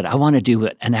 and he said, I want to do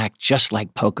an act just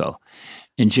like Poco.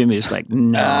 And Jimmy was like,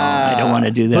 no, I don't want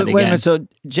to do that But again. wait a minute, so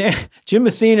Jim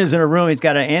Messina's in a room. He's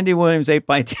got an Andy Williams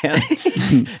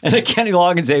 8x10 and a Kenny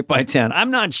Loggins 8x10. I'm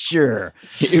not sure.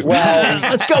 Well,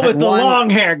 Let's go with the long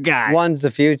hair guy. One's the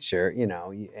future.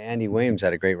 Andy Williams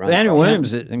had a great run. Andy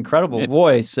Williams, an incredible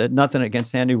voice. Nothing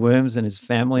against Andy Williams and his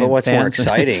family. But and what's more fans.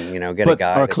 exciting? Get a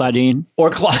guy. Or Claudine. Or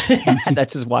Claude.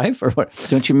 That's his wife, or what?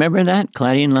 Don't you remember that?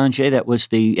 Claudine Lange, that was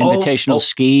the invitational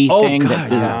ski thing that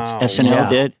the God. SNL Yeah.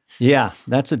 did. Yeah,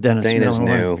 that's a Dennis Dana's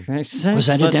Miller. new. Was that a Let's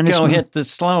Dennis go Miller? hit the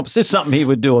slopes. This is something he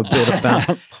would do a bit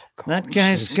about. That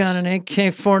guy's got an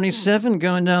AK-47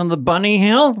 going down the bunny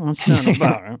hill. What's that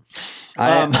about?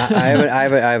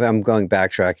 I'm going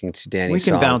backtracking to Danny's We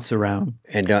can song. bounce around.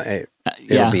 And it'll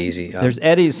yeah. be easy. There's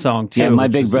Eddie's song, too. Yeah, my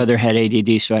which big is- brother had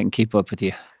ADD, so I can keep up with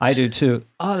you. I do, too.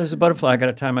 Oh, there's a butterfly. I got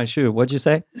to tie my shoe. What'd you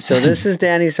say? So this is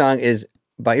Danny's song is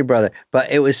about your brother.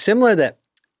 But it was similar that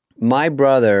my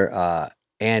brother,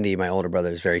 Andy, my older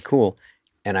brother, is very cool.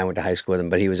 And I went to high school with him,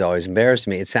 but he was always embarrassed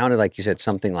of me. It sounded like you said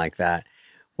something like that,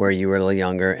 where you were a little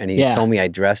younger. And he told me I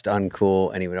dressed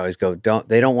uncool. And he would always go,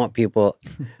 they don't want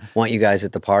you guys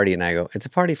at the party. And I go, it's a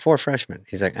party for freshmen.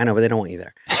 He's like, I know, but they don't want you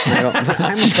there. And I go, but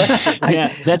I'm a freshman.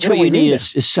 Yeah, that's what you need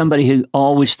is somebody who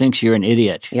always thinks you're an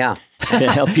idiot Yeah.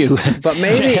 to help you. But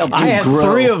maybe to help I you had grow.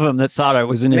 3 of them that thought I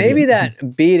was an idiot. Maybe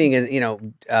that beating is,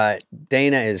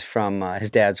 Dana is from, his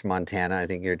dad's from Montana. I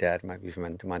think your dad might be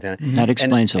from Montana. That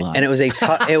explains a lot. And it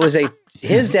was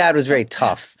his dad was very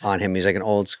tough on him. He's like an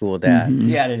old school dad.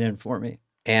 He had it in for me.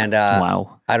 And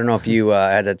Wow. I don't know if you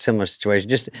had that similar situation.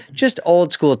 Just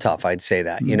old school tough, I'd say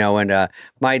that, And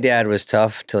my dad was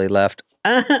tough till he left.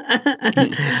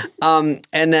 And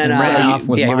then ran off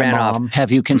with he my ran mom. off.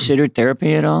 Have you considered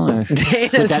therapy at all? Or would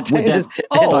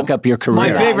that fuck up your career?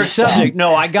 My favorite subject.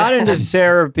 No, I got into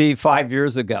therapy 5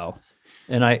 years ago,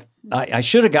 and I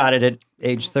should have got it at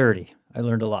age 30. I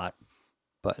learned a lot.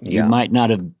 But You might not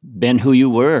have been who you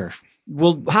were.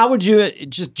 well, how would you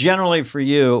just generally for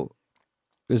you?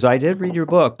 Because I did read your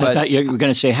book, I but thought you were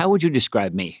going to say, how would you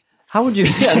describe me? how would you?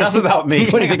 Yeah, enough about me.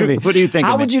 What do you think of me? What do you think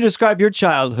How of me? would you describe your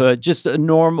childhood? Just a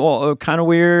normal, kind of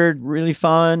weird, really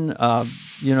fun, or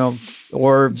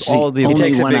all of the Only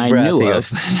takes a one big I breath. knew He of.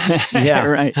 goes, Yeah.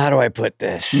 right. How do I put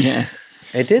this? Yeah.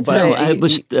 It did So say I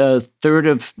was the third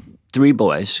of 3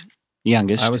 boys,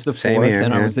 youngest. I was the Same 4th, here,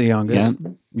 and I yeah. was the youngest.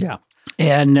 Yeah.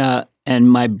 And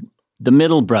the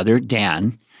middle brother,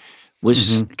 Dan,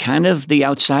 was kind of the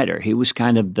outsider. He was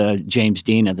kind of the James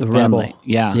Dean of the family. rebel.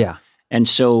 Yeah. Yeah. And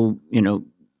so,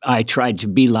 I tried to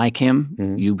be like him.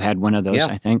 You had one of those, Yeah.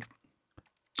 I think.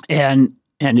 And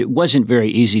it wasn't very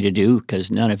easy to do because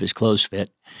none of his clothes fit.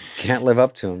 can't live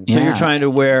up to him. So Yeah. you're trying to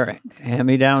wear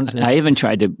hand-me-downs? I even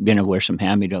tried to, wear some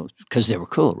hand-me-downs because they were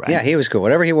cool, right? Yeah, he was cool.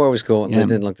 Whatever he wore was cool. Yeah. It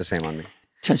didn't look the same on me.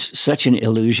 Such an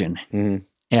illusion. Mhm.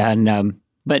 And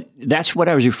but that's what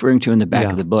I was referring to in the back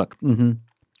Yeah. of the book. Mm-hmm.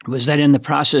 Was that in the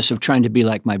process of trying to be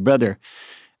like my brother,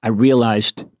 I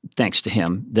realized, thanks to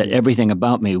him, that everything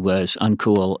about me was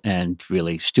uncool and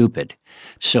really stupid.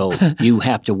 So you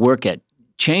have to work at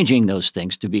changing those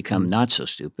things to become not so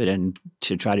stupid and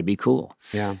to try to be cool.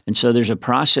 Yeah. And so there's a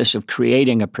process of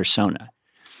creating a persona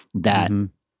that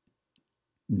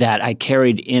that I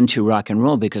carried into rock and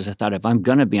roll because I thought if I'm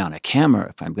going to be on a camera,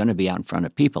 if I'm going to be out in front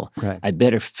of people, Right. I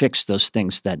better fix those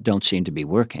things that don't seem to be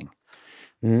working.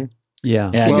 Yeah.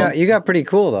 And You got pretty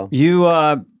cool though. You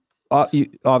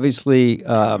obviously,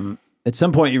 at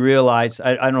some point you realized,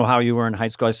 I don't know how you were in high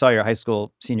school. I saw your high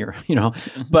school senior,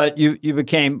 but you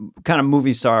became kind of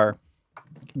movie star,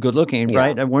 good looking, Yeah.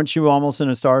 right? And weren't you almost in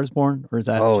A Star Is Born? Or is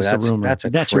that just a rumor? that's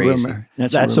that's crazy. a rumor.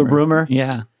 That's a rumor?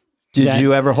 Yeah. Did that-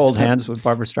 you ever hold hands with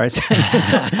Barbara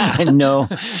Streisand? No.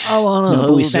 I want No,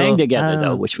 but we sang together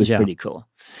though, which was Yeah. pretty cool.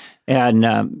 And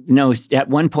no, at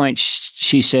one point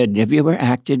she said, "Have you ever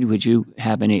acted? Would you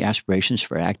have any aspirations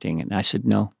for acting?" And I said,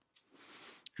 "No."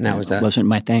 And that was that. It wasn't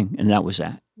my thing, and that was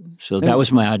that. So that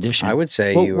was my audition. I would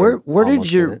say Well, you were. where did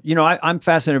almost in your, it. you know, I'm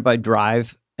fascinated by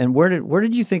Drive, and where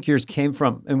did you think yours came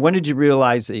from, and when did you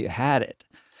realize that you had it?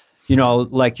 You know,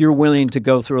 like you're willing to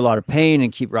go through a lot of pain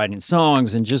and keep writing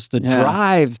songs, and just the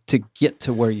drive to get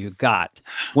to where you got.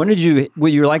 When did were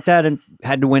you like that and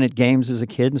had to win at games as a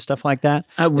kid and stuff like that?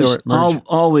 I was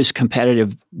always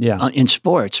competitive in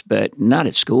sports, but not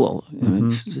at school.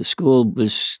 The school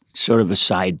was sort of a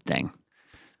side thing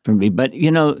for me. But,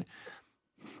 you know,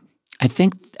 I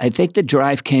think the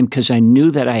drive came because I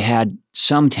knew that I had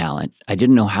some talent. I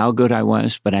didn't know how good I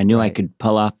was, but I knew I could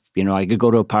pull off, you know, I could go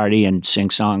to a party and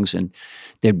sing songs and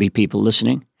there'd be people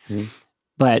listening.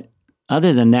 But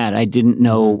other than that, I didn't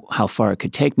know how far it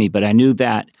could take me, but I knew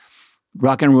that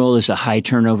rock and roll is a high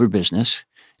turnover business,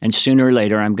 and sooner or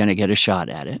later I'm going to get a shot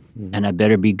at it, and I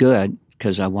better be good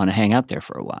because I want to hang out there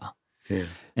for a while.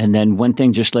 And then one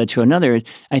thing just led to another.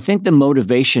 I think the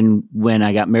motivation when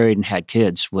I got married and had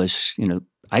kids was, you know,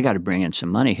 I got to bring in some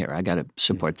money here. I got to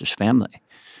support this family.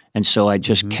 And so I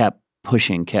just kept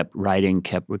pushing, kept writing,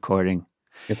 kept recording.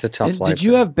 It's a tough life. Did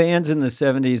you have bands in the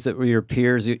 70s that were your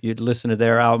peers? You'd listen to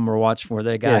their album or watch where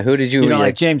they got. Yeah, who did you? You know,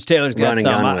 like James Taylor's got running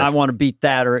some. gun with? I want to beat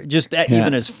that, or just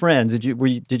even as friends.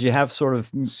 Did you have sort of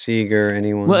Seeger,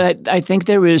 anyone? Well, I think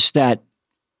there is that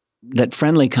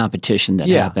friendly competition that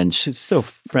happens. It's still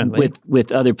friendly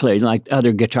with other players, like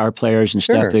other guitar players and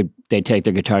stuff. They take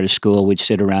their guitar to school. We'd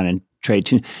sit around and trade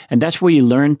tunes, and that's where you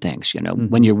learn things. You know,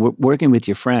 when you're working with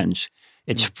your friends,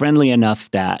 it's friendly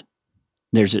enough that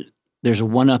there's a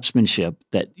one-upsmanship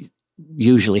that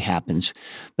usually happens,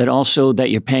 but also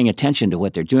that you're paying attention to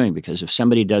what they're doing, because if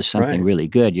somebody does something really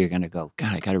good, you're going to go,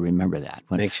 God, I got to remember that.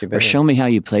 Makes you better. Or show me how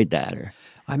you played that. Or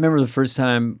I remember the first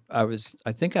time I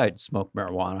think I'd smoked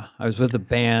marijuana. I was with a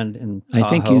band in Tahoe. I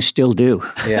think you still do.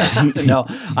 Yeah. No,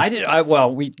 I did.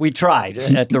 Well, we tried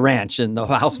at the ranch and the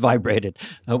house vibrated.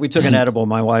 We took an edible,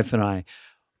 my wife and I,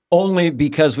 only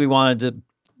because we wanted to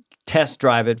test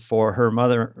drive it for her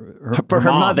mother. Her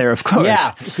mother, of course.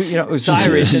 Yeah. You know, it was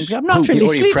Irish. And I'm not really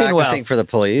Were you sleeping practicing well. for the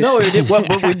police? No,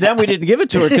 then we didn't give it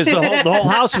to her because the whole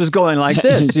house was going like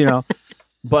this, you know.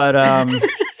 But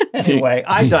anyway,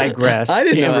 I digress. I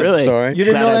didn't know that story. You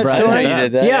didn't know that story? You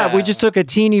did that? Yeah, we just took a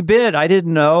teeny bit. I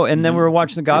didn't know. And then we were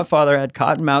watching The Godfather, had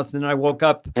Cottonmouth, and then I woke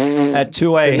up at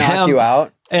 2 a.m. Knock you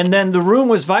out? And then the room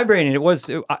was vibrating.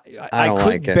 I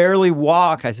could barely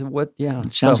walk. I said, what? Yeah.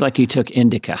 Sounds like you took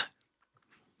indica.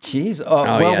 Jeez.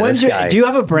 Guy. Do you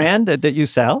have a brand that you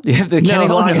sell? Do you have the Kenny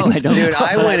Loggins? No, I don't. Dude,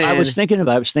 I went in. I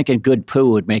was thinking Good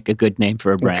Poo would make a good name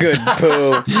for a brand. Good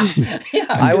Poo.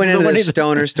 I went into the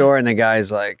stoner store and the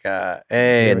guy's like,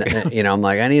 hey, and, you know, I'm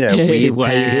like, I need a weed why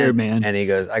pen. are you here, man? And he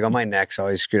goes, I go, my neck's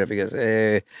always screwed up. He goes,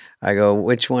 hey. I go,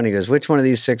 which one? He goes, which one of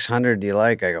these 600 do you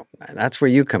like? I go, that's where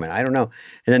you come in. I don't know.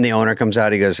 And then the owner comes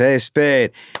out. He goes, hey, Spade,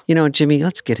 you know, Jimmy,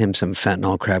 let's get him some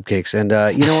fentanyl crab cakes. And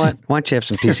you know what? Why don't you have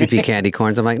some PCP candy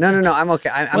corns? I'm like, no, I'm okay.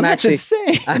 I'm actually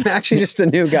just a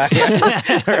new guy.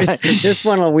 Right. Just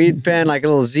want a weed pen, like a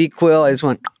little Z-Quill. I just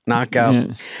want knockout.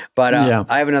 Yeah. But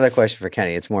I have another question for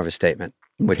Kenny. It's more of a statement,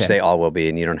 which they all will be,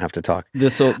 and you don't have to talk.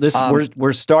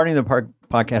 We're starting the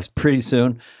podcast pretty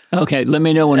soon. Okay, let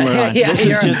me know when we're on.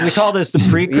 We call this the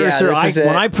precursor.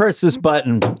 When I press this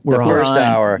button, we're the first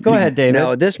hour. Go ahead, David.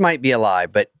 No, this might be a lie,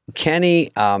 but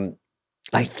Kenny, I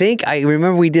think I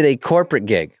remember we did a corporate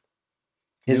gig.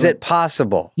 Is it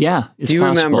possible? Yeah, it's Do you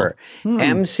possible. remember?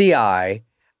 MCI,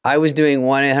 I was doing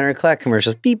 1-800-COLLECT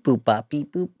commercials. Beep, boop, bop,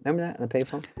 beep, boop. Remember that on the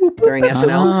payphone? Boop, during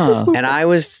SNL? Oh. And I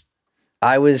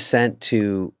was sent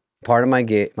to, part of my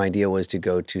deal was to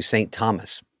go to St.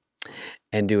 Thomas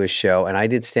and do a show. And I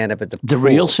did stand up at the pool.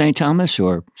 Real St. Thomas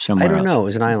or somewhere I don't else? know. It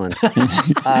was an island.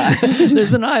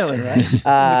 There's an island, right? In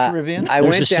the Caribbean? I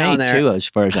There's went a down saint there. too, as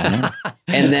far as I know.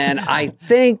 And then I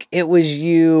think it was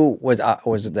you was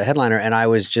the headliner, and I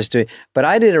was just doing, but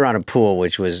I did it around a pool,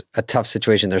 which was a tough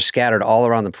situation. They're scattered all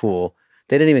around the pool.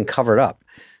 They didn't even cover it up.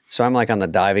 So I'm like on the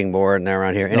diving board and they're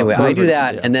around here. Anyway, I do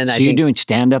that, and then So you're doing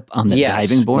stand-up on the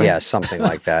diving board? Yeah, something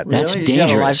like that. That's Really? Did you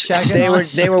have a life dangerous. jacket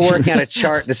They on? were working out a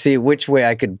chart to see which way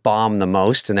I could bomb the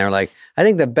most, and they were like, I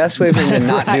think the best way for him to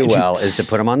not do well is to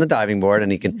put him on the diving board,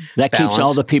 and he can That balance. keeps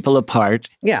all the people apart.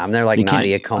 Yeah, and they're like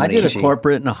Nadia Comaneci. I did a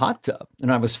corporate in a hot tub,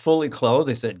 and I was fully clothed.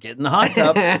 They said, "Get in the hot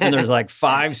tub," and there's like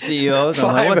 5 CEOs.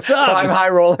 I'm like, "What's up?" 5 high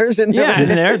rollers in there. Yeah,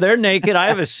 and they're naked. I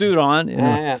have a suit on. You know.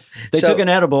 Yeah. They So- took an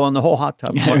edible in the whole hot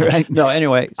tub. Right. No,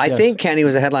 anyway. I yes. think Kenny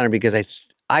was a headliner because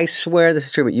I swear this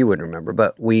is true, but you wouldn't remember.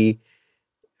 But we,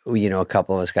 you know, a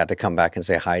couple of us got to come back and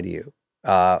say hi to you.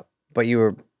 But you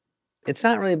were it's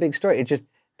not really a big story. It's just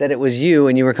that it was you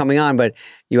and you were coming on, but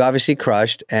you obviously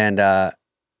crushed. And I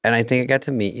think I got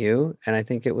to meet you, and I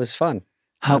think it was fun.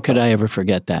 How could I ever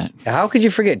forget that? How could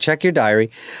you forget? Check your diary.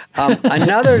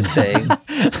 Another thing,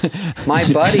 my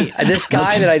buddy, this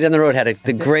guy that I did on the road had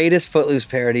the greatest Footloose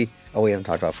parody. Oh, we haven't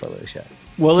talked about Footloose yet.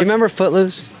 Well, Do you remember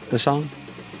Footloose, the song?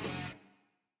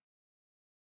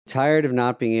 Tired of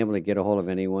not being able to get a hold of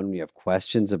anyone when you have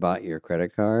questions about your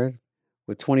credit card?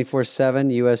 With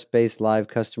 24/7 US-based live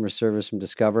customer service from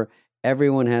Discover,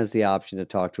 everyone has the option to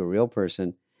talk to a real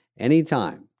person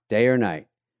anytime, day or night.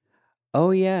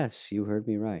 Oh, yes, you heard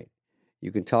me right.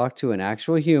 You can talk to an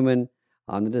actual human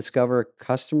on the Discover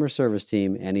customer service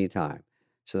team anytime.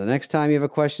 So the next time you have a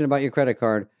question about your credit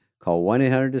card, call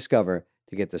 1-800-DISCOVER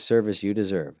to get the service you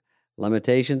deserve.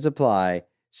 Limitations apply.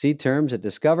 See terms at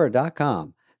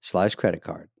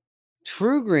discover.com/creditcard.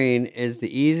 True Green is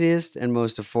the easiest and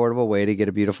most affordable way to get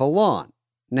a beautiful lawn.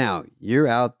 Now, you're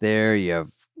out there, you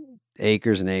have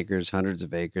acres and acres, hundreds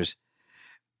of acres.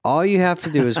 All you have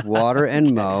to do is water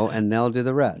and mow, and they'll do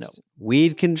the rest. No.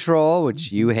 Weed control,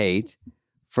 which you hate,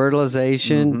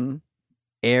 fertilization,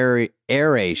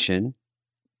 aeration,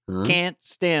 Can't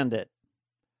stand it.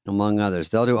 among others.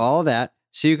 They'll do all of that,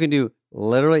 so you can do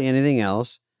literally anything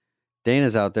else.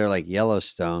 Dana's out there like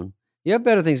Yellowstone. You have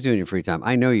better things to do in your free time.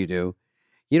 I know you do.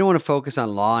 You don't want to focus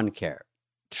on lawn care.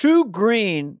 True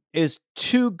Green is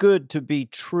too good to be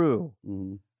true,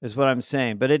 is what I'm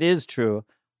saying. But it is true.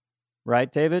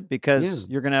 Right, David? Because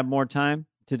you're going to have more time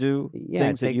to do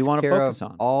things that you want to focus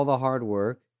on. All the hard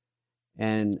work,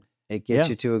 and it gets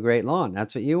you to a great lawn.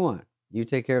 That's what you want. You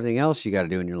take care of everything else you got to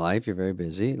do in your life. You're very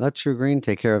busy. Let True Green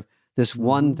take care of this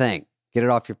one thing. Get it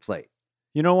off your plate.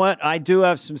 You know what? I do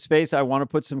have some space. I want to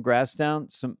put some grass down.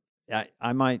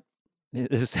 I might.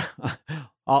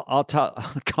 I'll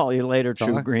call you later,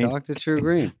 True Green. Talk to True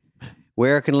Green.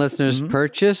 Where can listeners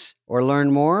purchase or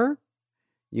learn more?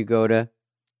 You go to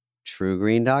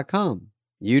TrueGreen.com.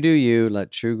 You do you.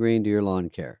 Let True Green do your lawn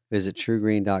care. Visit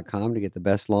TrueGreen.com to get the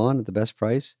best lawn at the best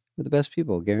price with the best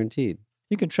people, guaranteed.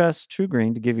 You can trust True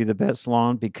Green to give you the best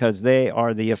lawn because they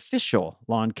are the official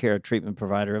lawn care treatment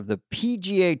provider of the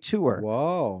PGA Tour.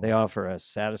 Whoa. They offer a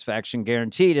satisfaction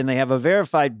guaranteed, and they have a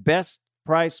verified best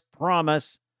price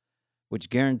promise, which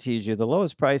guarantees you the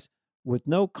lowest price with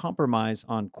no compromise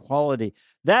on quality.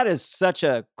 That is such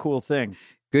a cool thing.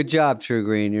 Good job, True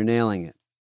Green. You're nailing it.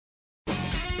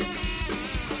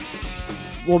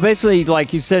 Well, basically,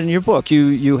 like you said in your book,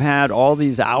 you had all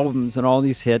these albums and all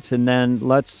these hits, and then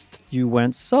you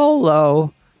went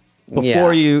solo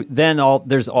before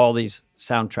there's all these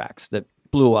soundtracks that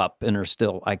blew up and are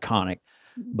still iconic.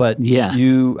 But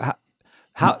you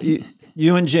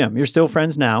and Jim, you're still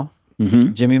friends now.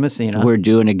 Mm-hmm. Jimmy Messina. We're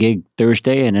doing a gig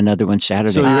Thursday and another one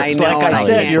Saturday. So I know, like I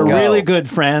said, you're really good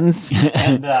friends.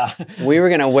 And, we were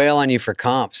going to wail on you for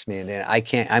comps, man. I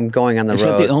can't. I'm going on the Is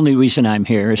road. that the only reason I'm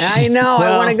here? I know.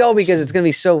 I want to go because it's going to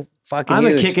be so fucking I'm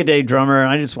huge. a kick-a-day drummer, and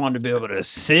I just wanted to be able to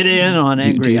sit in on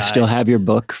Angry Do you Eyes. still have your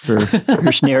book for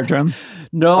your snare drum?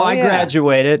 No, I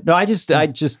graduated. No, I just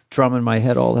drum in my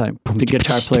head all the time. The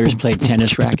guitar players played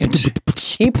tennis rackets.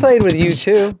 He played with you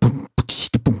too.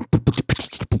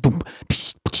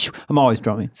 I'm always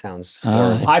drumming. Sounds.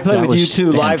 I played with you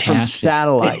too, live from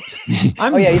satellite.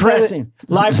 I'm impressing.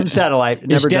 Live from satellite.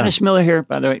 Never Is Dennis Miller here,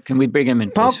 by the way? Can we bring him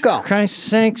in, please? Poco. Christ's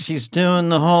sakes, he's doing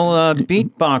the whole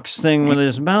beatbox thing with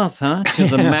his mouth, huh? To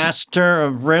the master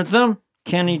of rhythm,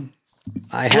 Kenny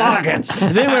Loggins.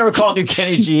 Has anyone ever called you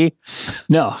Kenny G?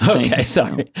 No. Okay,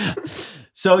 sorry.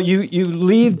 So you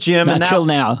leave Jim. Not till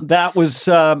now. That was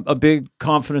a big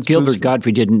confidence Gilbert boost.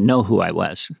 Godfrey didn't know who I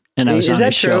was. And I was Is on that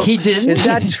the show. true? He didn't? Is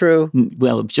that true?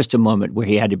 Well, it was just a moment where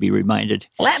he had to be reminded.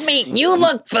 You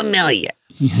look familiar.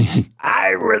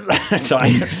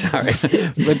 Sorry. Sorry.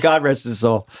 But God rest his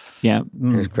soul. Yeah.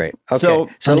 It was great. Okay. So,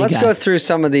 So let's go through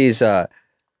some of these.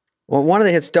 Well, one of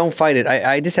the hits, Don't Fight It.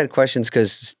 I just had questions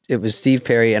because it was Steve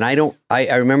Perry, and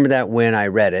I remember that when I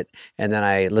read it, and then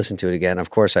I listened to it again. Of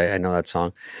course, I know that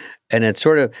song. And it's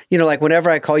sort of, like whenever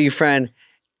I call you friend,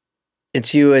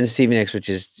 it's you and Stevie Nicks, which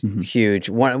is huge.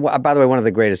 By the way, one of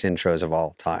the greatest intros of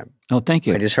all time. Oh, thank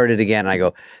you. I just heard it again, and I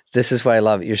go, this is what I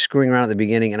love. You're screwing around at the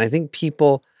beginning, and I think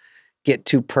people get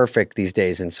too perfect these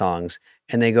days in songs,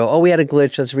 and they go, oh, we had a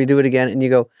glitch, let's redo it again. And you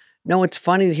go, no, it's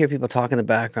funny to hear people talk in the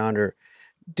background or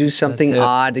do something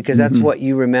odd because that's what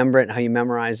you remember it and how you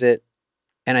memorize it.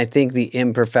 And I think the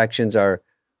imperfections are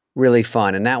really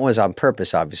fun. And that was on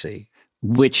purpose, obviously.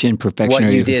 Which imperfection What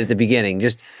are you did at the beginning,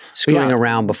 just screwing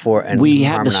around before and we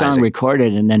had the song harmonizing.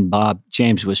 recorded, and then Bob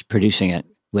James was producing it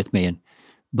with me, and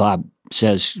Bob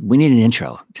says, we need an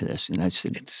intro to this. And I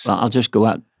said, well, I'll just go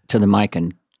out to the mic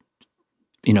and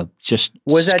just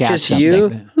Was that scat just something. you?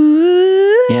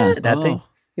 Yeah. That Oh. thing.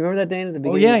 You remember that, Dane, at the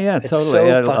Oh beginning? yeah, It's totally.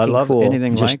 so I fucking love cool.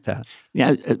 anything Just- like that.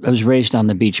 Yeah, I was raised on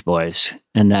the Beach Boys,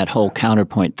 and that whole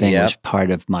counterpoint thing Yep. was part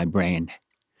of my brain.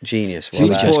 Genius. We Well,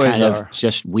 would Beach that- just Boys kind of are-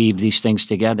 just weave these things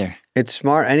together. it's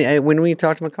smart. And when we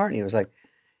talked to McCartney, it was like,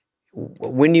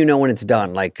 when do you know when it's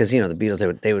done? Like, because, the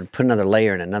Beatles, they would put another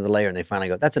layer and another layer, and they finally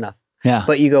go, that's enough. Yeah.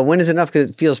 But you go, when is enough? Because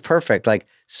it feels perfect. Like,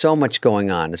 so much going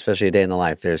on, especially a day in the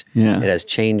life. It has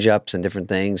change ups and different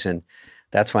things. And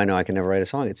that's why I know I can never write a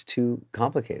song. It's too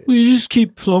complicated. Well, you just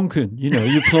keep plonking, you're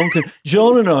plonking.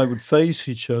 John and I would face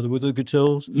each other with our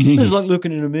guitars. It was like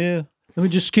looking in a mirror. And we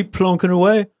just keep plonking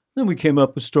away. Then we came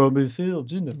up with Strawberry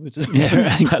Fields, Which is,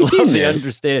 I love the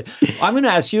understanding. I'm going to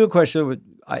ask you a question.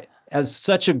 As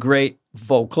such a great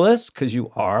vocalist, because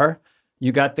you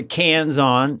got the cans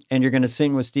on and you're going to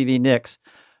sing with Stevie Nicks.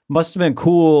 Must have been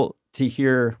cool to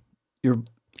hear you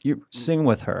sing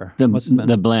with her.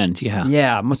 The blend, yeah.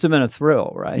 Yeah, must have been a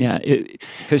thrill, right? Yeah.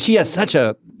 Because she has such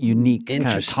a unique kind of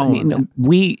Interesting. tone.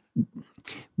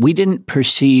 We didn't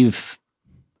perceive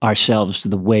ourselves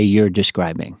the way you're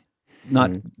describing.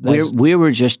 Not We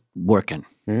were just working.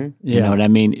 Mhm. You know what I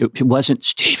mean? It wasn't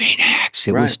Stevie Nicks.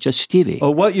 It was Right. just Stevie.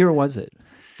 Oh, what year was it?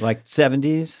 Like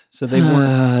 70s? So they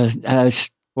weren't,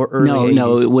 or early 80s?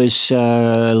 No, it was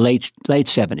late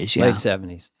 70s, yeah. Late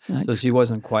 70s. So she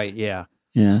wasn't quite, Yeah,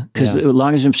 because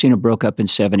Loggins and Messina broke up in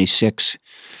 76,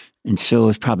 and so it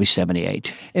was probably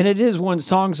 78. And it is when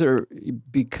songs are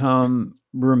become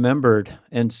remembered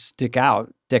and stick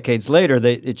out decades later,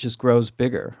 it just grows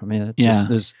bigger. I mean,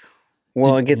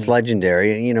 Well, it gets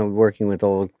legendary. Working with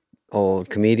old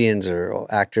comedians or old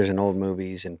actors in old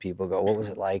movies, and people go, "What was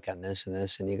it like on this and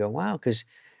this?" And you go, "Wow!" Because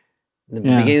in the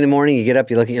beginning of the morning, you get up,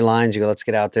 you look at your lines, you go, "Let's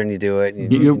get out there and you do it." And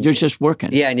You're just working.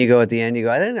 yeah, and you go at the end, you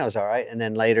go, "I think that was all right." And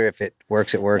then later, if it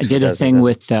works, it works. I did a thing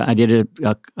with I did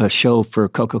a show for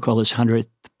Coca-Cola's 100th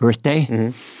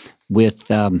birthday with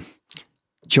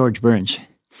George Burns.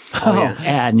 Oh, yeah.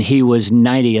 And he was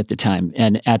 90 at the time.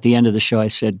 And at the end of the show, I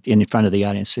said, in front of the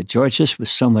audience, I said, George, this was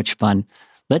so much fun.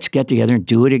 Let's get together and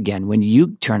do it again when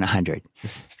you turn 100.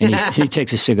 And he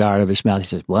takes a cigar out of his mouth. He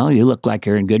says, well, you look like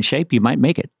you're in good shape. You might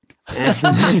make it.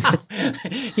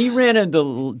 He ran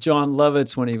into John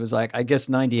Lovitz when he was like, I guess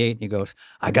 98, and he goes,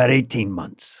 I got 18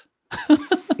 months.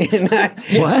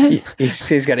 What?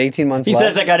 He's got 18 months He left.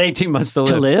 says, I got 18 months to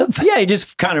live. To live? Yeah, he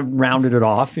just kind of rounded it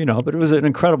off, but it was an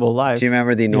incredible life. Do you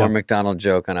remember the Norm Macdonald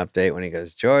joke on Update when he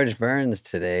goes, George Burns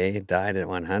today died at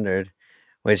 100,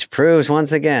 which proves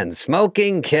once again,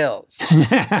 smoking kills.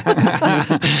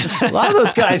 A lot of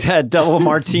those guys had double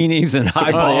martinis and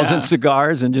highballs and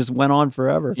cigars and just went on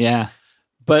forever. Yeah.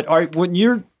 But when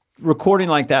you're recording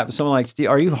like that with someone like Steve,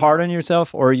 are you hard on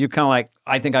yourself, or are you kind of like,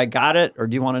 I think I got it, or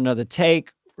do you want another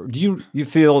take, or do you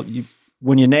feel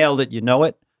when you nailed it, you know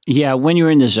it? Yeah, when you're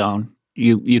in the zone,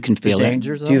 you can feel The it.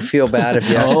 danger zone? Do you feel bad if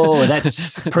you Oh,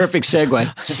 that's perfect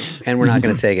segue. and we're not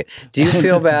going to take it. Do you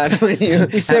feel bad when you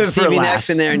have save it for Stevie last. Nicks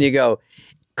in there and you go,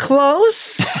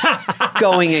 close,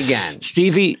 going again?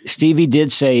 Stevie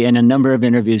did say in a number of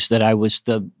interviews that I was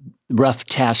the rough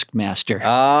taskmaster.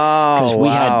 Oh,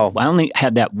 wow. I only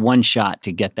had that one shot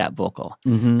to get that vocal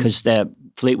because the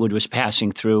Fleetwood was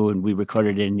passing through and we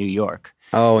recorded it in New York.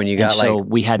 Oh, and you got so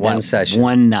we had one that session.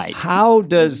 one night. How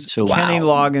does So, Kenny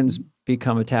wow. Loggins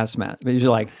become a taskmaster? He's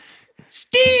like,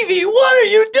 Stevie, what are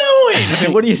you doing? I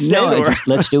mean, what do you say No, to it's her? just,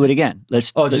 let's do it again.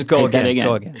 Let's Just go take that again.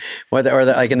 Go again.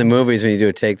 Like in the movies when you do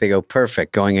a take, they go,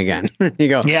 perfect, going again. You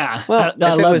go, Yeah, Well, I if it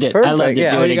loved was it. I perfect, loved it.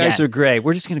 yeah. Do Oh, it you guys again. are great.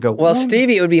 We're just going to go. Well,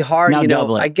 Stevie, it would be hard, Now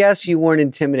double it. I guess you weren't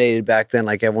intimidated back then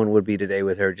like everyone would be today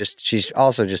with her. She's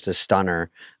also just a stunner,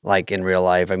 like in real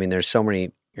life. I mean, there's so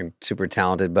many super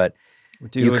talented, but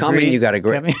Do you come in, agree, you got a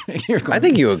great. Kevin? You're going- I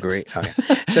think you agree. Okay.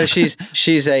 So she's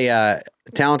a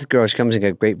talented girl. She comes in, got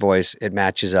a great voice. It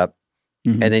matches up.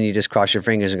 Mhm. And then you just cross your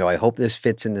fingers and go, I hope this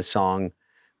fits in the song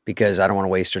because I don't want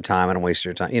to waste her time. I don't waste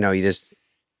her time. You just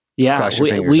cross your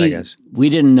fingers, I guess. We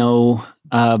didn't know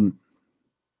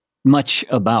much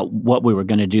about what we were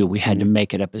going to do. We had to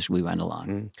make it up as we went along.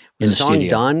 Was In the the song studio.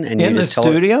 done? And you in the just tell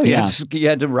her- studio? Yeah. You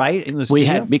had to write in the studio? We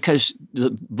had because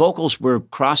the vocals were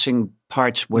crossing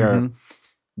parts where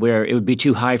it would be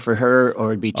too high for her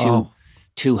or it'd be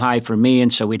too high for me,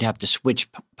 and so we'd have to switch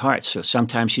parts. So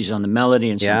sometimes she's on the melody,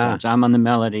 and sometimes I'm on the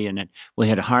melody, and we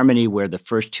had a harmony where the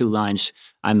first two lines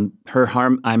I'm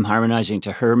harmonizing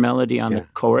to her melody on the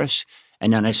chorus,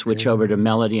 and then I switch over to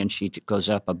melody, and she goes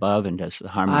up above and does the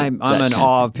harmony. I'm in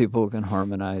awe of people who can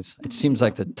harmonize. It seems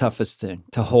like the toughest thing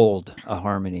to hold a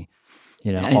harmony.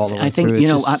 All the way I think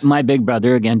through. my big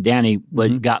brother again, Danny,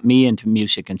 got me into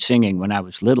music and singing when I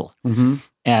was little,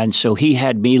 And so he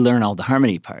had me learn all the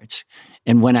harmony parts.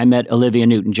 And when I met Olivia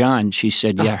Newton-John, she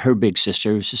said, yeah, her big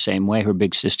sister was the same way. Her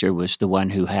big sister was the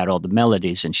one who had all the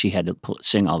melodies, and she had to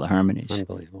sing all the harmonies.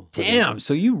 Unbelievable. Damn.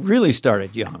 So you really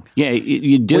started young. Yeah,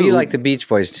 you do. Well, you like the Beach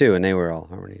Boys too, and they were all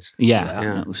harmonies.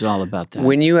 Yeah, it was all about that.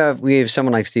 When we have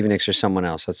someone like Stevie Nicks or someone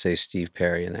else, let's say Steve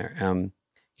Perry in there,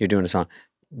 you're doing a song.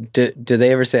 Do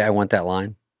they ever say, I want that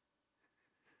line?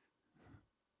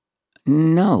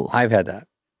 No. I've had that.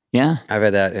 Yeah? I've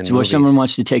had that in So where movies. someone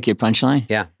wants to take your punchline?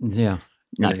 Yeah. Yeah.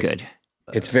 Not It's- good.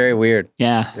 It's very weird.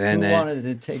 Yeah. And Who wanted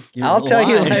to take your I'll tell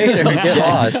you line? later. Get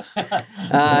lost.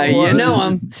 You know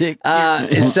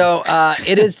them. So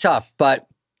it is tough, but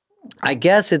I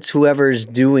guess it's whoever's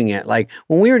doing it. Like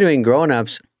when we were doing Grown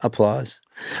Ups, applause.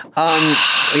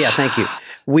 Yeah, thank you.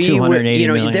 We were, 280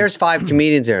 million. there's 5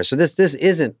 comedians there. So this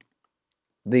isn't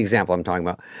the example I'm talking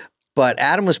about. But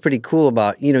Adam was pretty cool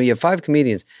about, you have 5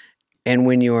 comedians, and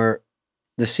when the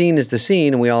scene is the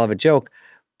scene and we all have a joke,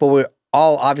 but we're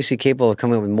all obviously capable of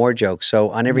coming up with more jokes.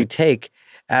 So on every take,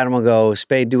 Adam will go,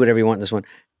 Spade, do whatever you want in this one.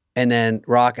 And then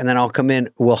Rock, and then I'll come in,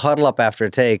 we'll huddle up after a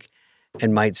take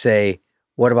and might say,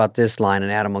 what about this line?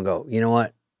 And Adam will go, you know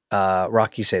what?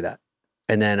 Rock, you say that.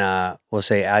 And then we'll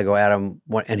say, I go, Adam,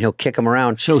 what? And he'll kick him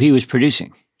around. So he was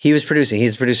producing. He was producing.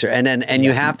 He's a producer. And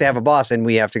you have to have a boss, and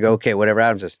we have to go, okay, whatever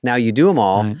Adam says. Now you do them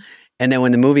all. Right. And then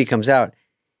when the movie comes out,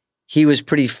 he was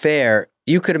pretty fair.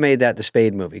 You could have made that the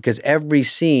Spade movie because every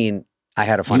scene I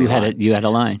had a funny line. You had a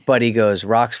line. But he goes,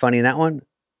 Rock's funny in that one.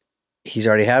 He's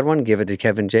already had one. Give it to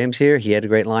Kevin James here. He had a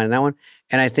great line in that one.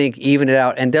 And I think even it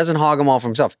out and doesn't hog them all for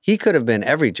himself. He could have been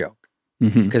every joke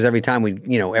because every time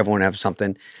everyone have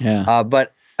something. Yeah.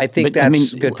 But I think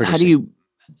that's good producing. How do you?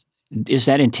 Is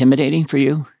that intimidating for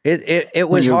you? It When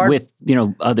was you're hard with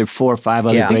other 4 or 5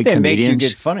 other Yeah. great They make comedians. you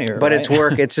get funnier, but right? it's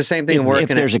work. It's the same thing in working.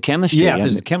 If there's a chemistry. Yeah, if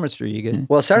there's a chemistry, you get.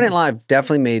 Well, Saturday Night Live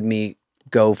definitely made me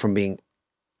go from being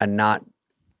a not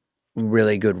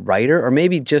really good writer, or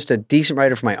maybe just a decent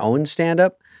writer for my own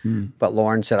stand-up. But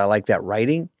Lauren said, I like that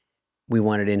writing. We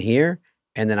want it in here.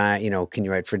 And then can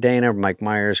you write for Dana, Mike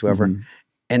Myers, whoever?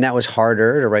 And that was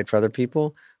harder to write for other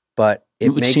people. But it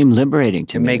would seem liberating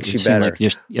to me. Makes It you would seem better. like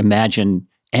just imagine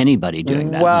anybody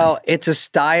doing that. Well, it's a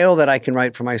style that I can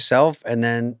write for myself. And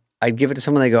then I'd give it to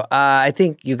someone, they go, I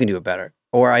think you can do it better.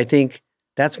 Or I think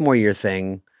that's more your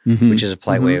thing. Which is a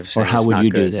polite way of saying or how it's would not you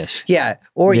good. do this? Yeah.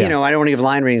 Or, I don't want to give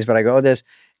line readings, but I go, this.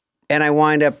 And I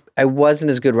wind up, I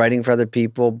wasn't as good writing for other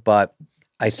people, but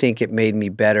I think it made me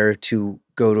better to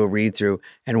go to a read through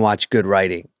and watch good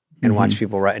writing and watch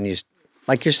people write. And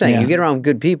like you're saying, you get around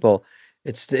good people,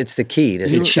 it's the key to It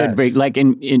success. should break. Like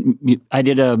I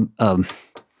did a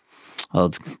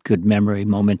good memory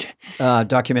moment.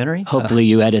 Documentary? Hopefully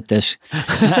you edit this.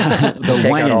 The Take out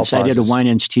all Winans. I did a pauses.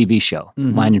 Winans TV show,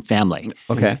 Wine and Family.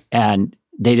 Okay. And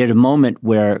they did a moment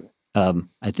where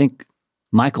I think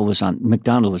McDonald was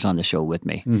on the show with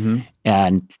me.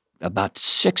 And about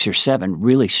 6 or 7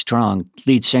 really strong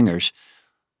lead singers.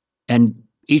 And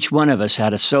each one of us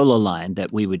had a solo line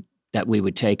that we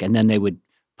would take, and then they would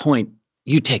point,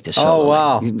 you take the solo. Oh,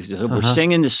 wow. line. So we're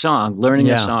singing the song, learning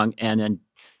the song, and then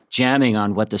jamming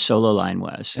on what the solo line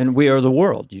was. And We Are the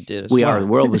World, you did as We well. Are the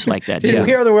World was like that, Did too.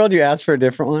 We Are the World, you asked for a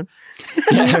different one?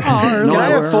 Can Can I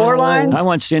have 4 lines? I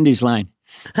want Cindy's line.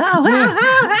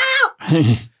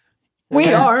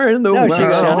 We are in the No, world. she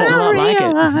goes, Sounded a lot like it.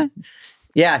 realize.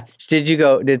 Yeah.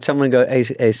 Did someone go, hey,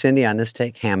 Cindy, on this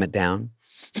take, ham it down?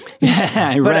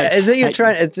 Yeah, But right. is it you're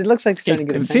trying, it looks like you're trying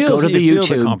to get It it. feels Go to the you feel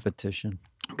YouTube. the competition.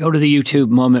 Go to the YouTube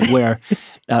moment where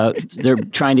they're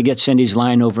trying to get Cindy's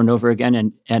line over and over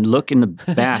again, and look in the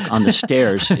back on the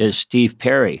stairs is Steve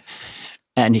Perry.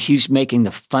 And he's making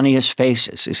the funniest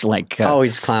faces. It's like...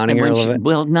 He's clowning her a little bit.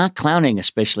 Well, not clowning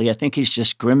especially. I think he's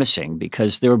just grimacing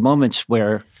because there were moments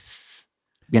where,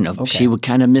 she would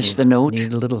kind of miss the note.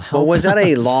 Need a little help. Well, was that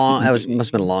must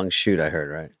have been a long shoot, I heard,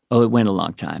 right? Oh, it went a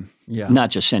long time. Yeah. Not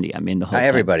just Cindy. I mean, the whole thing.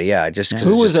 Everybody, yeah. Just 'cause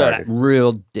Who it was just a started.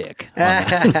 real dick?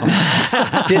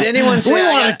 Did anyone say We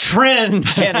I want a got- trend,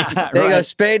 Kenny. They go,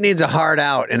 Spade needs a hard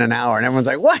out in an hour. And everyone's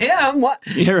like, what? Yeah, what?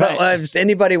 You're right. But does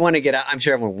anybody want to get out? I'm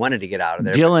sure everyone wanted to get out of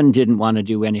there. Dylan didn't want to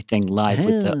do anything live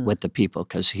with the people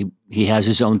because he has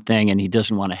his own thing and he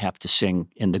doesn't want to have to sing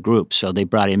in the group. So they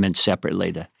brought him in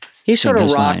separately to He sort of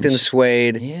his rocked and lines.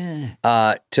 swayed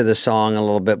Yeah. to the song a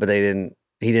little bit, but he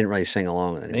didn't really sing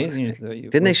along with anyone. I Amazing.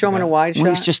 think. Didn't they show him in a wide Well, shot?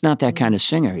 he's just not that kind of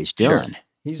singer. He's Dylan.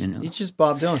 He's You know. he's just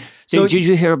Bob Dylan. Did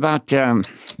you hear about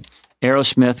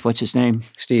Aerosmith? What's his name?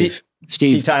 Steve.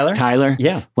 Steve Tyler? Tyler.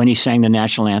 Yeah. When he sang the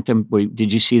national anthem,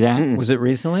 did you see that? Was it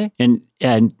recently? And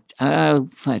a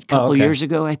couple okay. years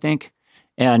ago, I think.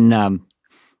 And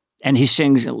and he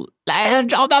sings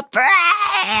 "Land on the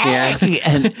Free,"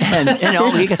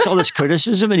 and he gets all this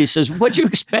criticism, and he says, "What'd you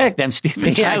expect? I'm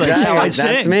Steven Tyler. That's how I sing."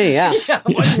 That's me. Yeah.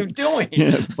 What are you doing?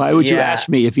 Why would you ask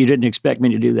me if you didn't expect me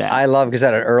to do that? I love because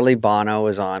at an early Bono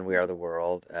was on "We Are the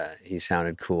World." He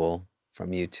sounded cool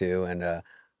from U2, and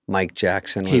Mike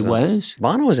Jackson was. He was.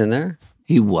 Bono was in there.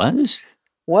 He was.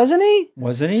 Wasn't he?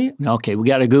 Wasn't he? Okay, we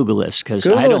got to Google this because I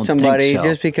Google don't it, somebody, think so.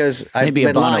 just because I've Maybe a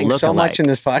been Bono lying so lookalike. much in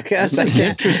this podcast. That's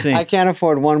interesting. I can't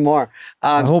afford one more.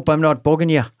 I hope I'm not bugging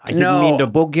you. I didn't mean to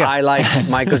bug you. I like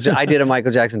Michael. I did a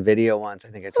Michael Jackson video once. I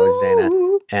think I told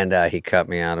you, Dana, and he cut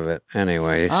me out of it.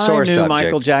 Anyway, sore I knew subject.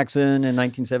 Michael Jackson in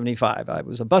 1975. I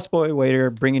was a busboy waiter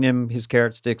bringing him his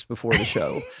carrot sticks before the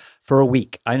show for a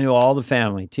week. I knew all the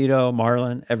family, Tito,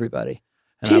 Marlon, everybody.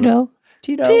 And Tito.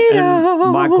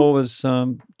 And Michael was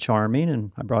charming,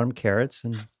 and I brought him carrots.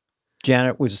 And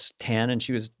Janet was 10, and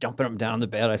she was dumping them down the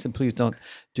bed. I said, "Please don't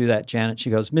do that, Janet."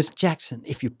 She goes, "Miss Jackson,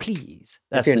 if you please."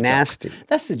 That's You're the nasty. Joke.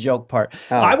 That's the joke part.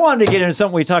 Oh. I wanted to get into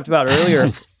something we talked about earlier.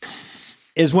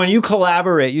 Is when you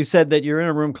collaborate. You said that you're in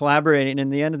a room collaborating,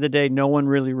 and at the end of the day, no one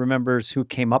really remembers who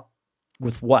came up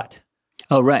with what.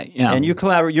 Oh, right. Yeah. And you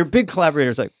collaborate. You're big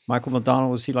collaborators. Like Michael McDonald,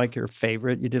 was he like your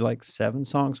favorite? You did like 7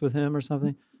 songs with him or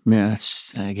something? Yeah,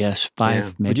 it's, I guess 5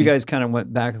 Yeah. maybe. But you guys kind of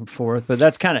went back and forth. But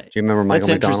that's kind of, Do you remember Michael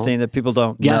that's McDonald? interesting that people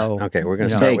don't Yeah. know. Okay, we're going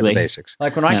to You know. start with the Vaguely. basics.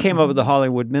 Like when I came up with the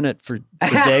Hollywood Minute for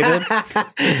David,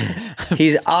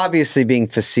 He's obviously being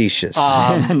facetious.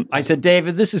 I said,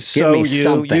 "David, this is Give so me you.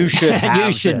 something. You should have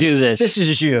You should do this. This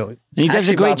is you." he does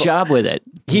Actually, a great Bob- job with it.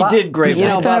 He did great. you work.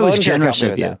 know, I thought it was Odenkirk generous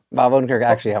helped me of with you. that. Bob Odenkirk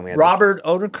actually helped me with Robert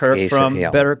Odenkirk He said from he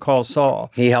helped. Better Call Saul.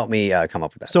 that. He helped me come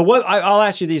up with that. So what? I'll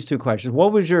ask you these 2 questions.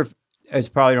 What was your? I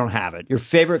probably don't have it. Your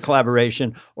favorite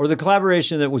collaboration, or the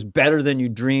collaboration that was better than you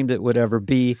dreamed it would ever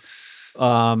be,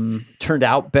 turned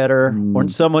out better, or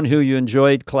someone who you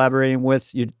enjoyed collaborating with,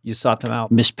 you sought them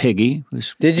out. Miss Piggy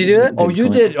was. Did you do that? Oh, you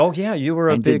did. Oh, yeah, you were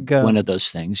I a did big one of those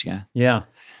things. Yeah, yeah.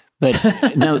 but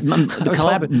no, the was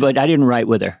collab. hoping- But I didn't write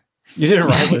with her. You didn't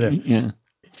write with it. Yeah.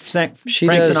 Frank She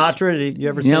does- Sinatra. Did you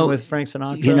ever sing with Frank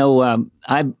Sinatra? You know,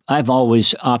 I've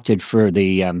always opted for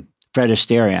the Fred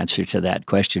Astaire answer to that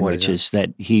question, What which is is that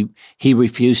he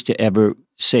refused to ever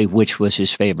say which was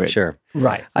his favorite. Sure.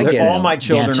 right. I They're- get all it. my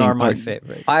children Dancing are my part.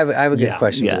 favorite. I have a good Yeah.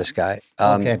 question Yeah. for this guy.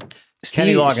 Okay.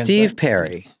 Kenny Loggins, Steve right?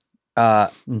 Perry.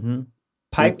 Mm-hmm.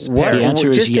 Pipes. What- Perry. The answer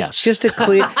is just yes. Just to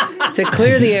clear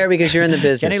the air because you're in the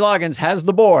business. Kenny Loggins has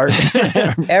the board.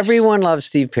 Everyone loves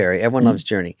Steve Perry. Everyone loves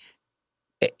Journey,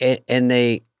 and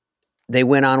they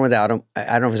went on without him.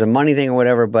 I don't know if it's a money thing or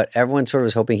whatever, but everyone sort of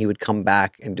was hoping he would come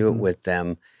back and do it with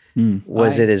them.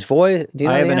 Was it his voice? Do you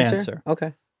know I have the an answer? answer.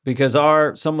 Okay. Because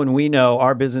someone we know,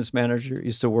 our business manager,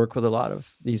 used to work with a lot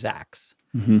of these acts.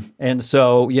 Mm-hmm. And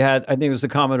so you had, I think it was the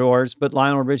Commodores, but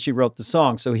Lionel Richie wrote the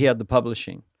song, so he had the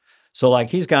publishing. So like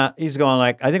he's going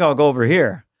like, I think I'll go over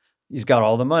here. He's got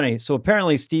all the money. So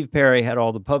apparently Steve Perry had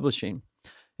all the publishing.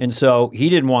 And so he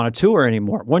didn't want to tour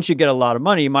anymore. Once you get a lot of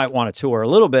money, you might want to tour a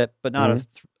little bit, but not a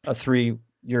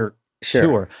 3-year Sure.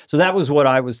 tour. So that was what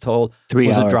I was told. 3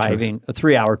 was hour a tour.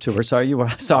 3-hour tour. Sorry, you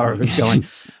saw where it was going.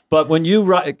 But when you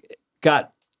what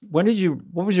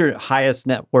was your highest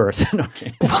net worth?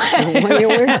 Okay.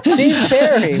 Steve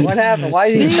Perry. What happened? Why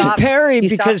did he Steve stop? Perry, he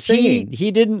stopped because singing? he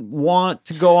didn't want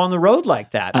to go on the road like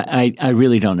that. I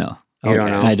really don't know. You don't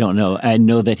know? I don't know. I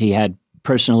know that he had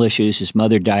personal issues. His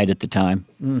mother died at the time,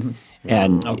 and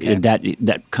Okay.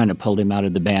 that kind of pulled him out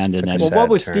of the band. And then Well, sad what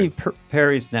was turn. Steve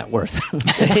Perry's net worth?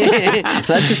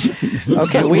 Let's just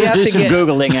okay. We we'll have do to some get.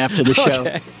 googling after the show.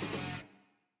 Okay.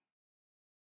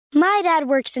 My dad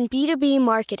works in B2B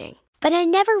marketing, but I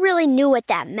never really knew what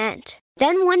that meant.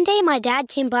 Then one day my dad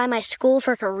came by my school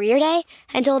for career day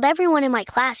and told everyone in my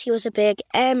class he was a big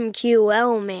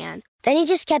MQL man. Then he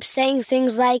just kept saying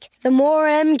things like, "The more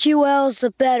MQLs,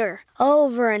 the better,"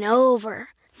 over and over.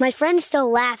 My friends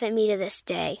still laugh at me to this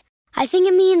day. I think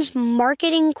it means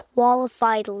marketing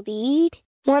qualified lead.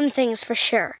 One thing's for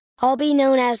sure, I'll be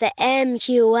known as the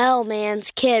MQL man's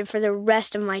kid for the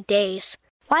rest of my days.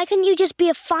 Why couldn't you just be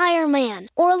a fireman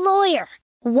or a lawyer?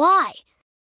 Why?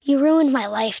 You ruined my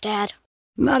life, Dad.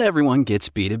 Not everyone gets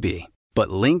B2B, but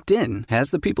LinkedIn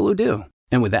has the people who do.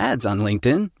 And with ads on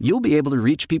LinkedIn, you'll be able to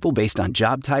reach people based on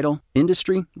job title,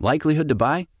 industry, likelihood to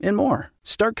buy, and more.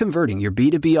 Start converting your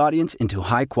B2B audience into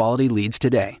high-quality leads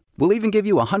today. We'll even give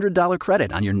you a $100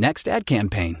 credit on your next ad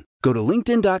campaign. Go to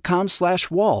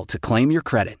linkedin.com/wall to claim your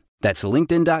credit. That's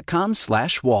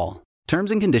linkedin.com/wall.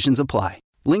 Terms and conditions apply.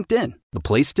 LinkedIn, the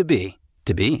place to be,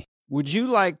 to be. Would you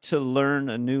like to learn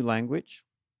a new language?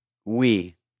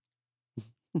 We.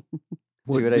 See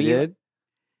Would what I we- did?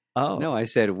 Oh. No, I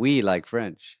said we like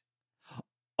French.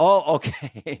 Oh,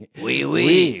 okay.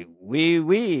 Oui.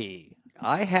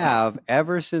 I have,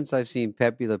 ever since I've seen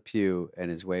Pepe Le Pew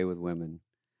and his way with women,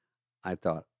 I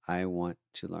thought, I want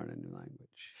to learn a new language.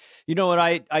 You know what?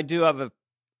 I do have a,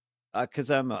 because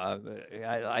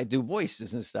I do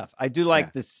voices and stuff. I do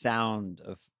like the sound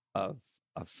of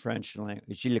French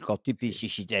language.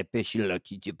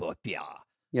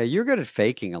 Yeah, you're good at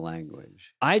faking a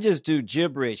language. I just do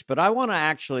gibberish, but I want to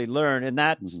actually learn, and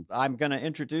that's I'm going to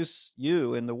introduce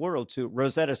you in the world to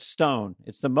Rosetta Stone.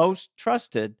 It's the most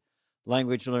trusted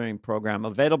language learning program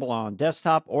available on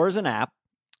desktop or as an app,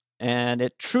 and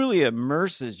it truly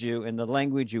immerses you in the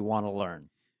language you want to learn.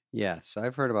 Yes,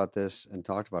 I've heard about this and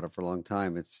talked about it for a long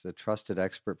time. It's the trusted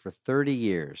expert for 30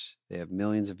 years. They have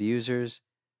millions of users,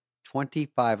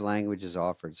 25 languages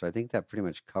offered. So I think that pretty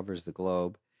much covers the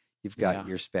globe. You've got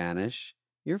your Spanish,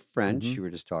 your French, you were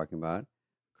just talking about,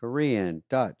 Korean,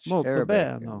 Dutch,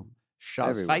 Arabic.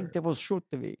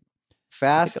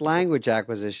 Fast language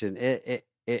acquisition.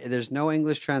 There's no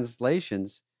English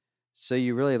translations, so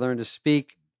you really learn to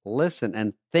speak, listen,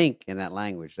 and think in that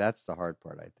language. That's the hard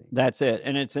part, I think. That's it.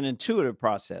 And it's an intuitive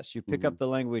process. You pick up the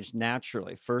language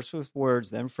naturally, first with words,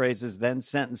 then phrases, then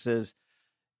sentences.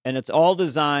 And it's all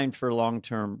designed for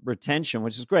long-term retention,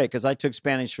 which is great because I took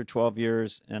Spanish for 12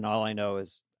 years, and all I know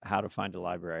is how to find a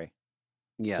library.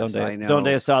 Yes, I know. Donde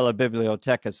está la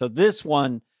biblioteca? So this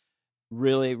one,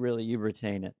 really, really, you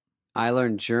retain it. I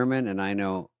learned German, and I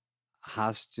know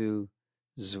hast du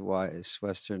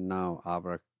Schwester? No,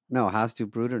 hast du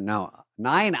Bruder? No,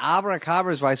 nein,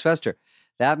 Abracabra, zwei Schwester.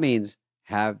 That means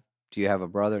do you have a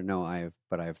brother? No, I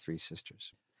have 3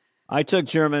 sisters. I took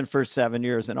German for 7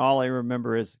 years, and all I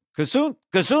remember is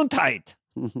Gesundheit.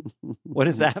 What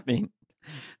does that mean?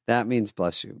 That means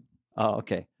bless you. Oh,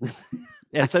 okay.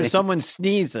 Yeah, so someone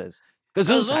sneezes.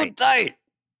 Gesundheit.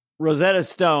 Rosetta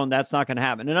Stone, that's not going to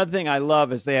happen. Another thing I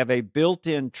love is they have a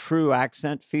built-in true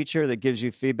accent feature that gives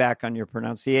you feedback on your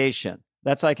pronunciation.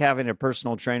 That's like having a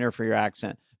personal trainer for your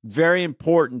accent. Very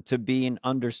important to being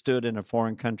understood in a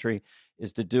foreign country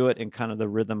is to do it in kind of the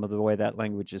rhythm of the way that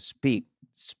language is spoke.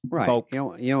 Right.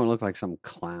 You don't look like some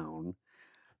clown.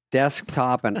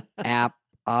 Desktop and app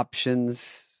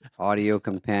options, audio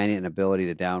companion, ability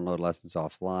to download lessons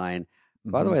offline.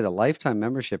 By the way, the lifetime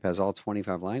membership has all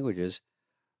 25 languages.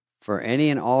 For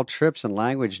any and all trips and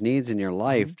language needs in your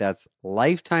life, that's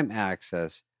lifetime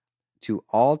access to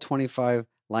all 25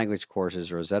 language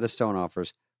courses Rosetta Stone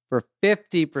offers for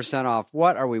 50% off.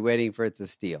 What are we waiting for? It's a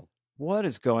steal. What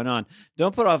is going on?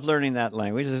 Don't put off learning that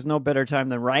language. There's no better time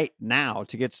than right now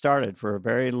to get started. For a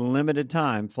very limited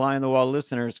time, Fly on the Wall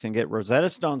listeners can get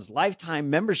Rosetta Stone's lifetime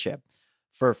membership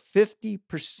for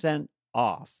 50%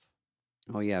 off.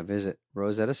 Oh, yeah. Visit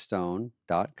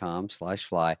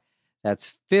rosettastone.com/fly. That's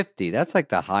 50. That's like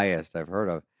the highest I've heard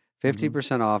of.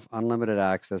 50% off, unlimited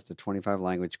access to 25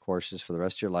 language courses for the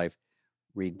rest of your life.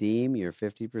 Redeem your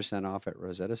 50% off at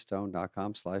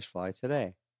rosettastone.com/fly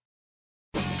today.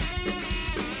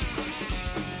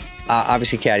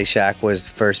 Obviously, Caddyshack was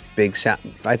the first big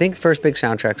first big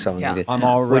soundtrack song you did. I'm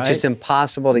all right. Which is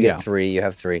impossible to get 3. You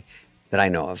have 3 that I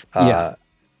know of.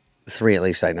 3 at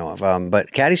least I know of.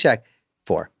 But Caddyshack,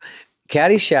 4.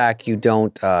 Caddyshack, you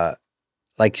don't,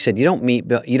 like you said, you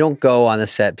don't go on the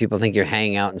set. People think you're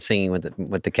hanging out and singing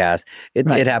with the cast. It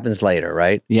happens later,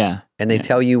 right? Yeah. And they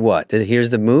tell you what?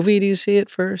 Here's the movie. Do you see it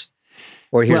first?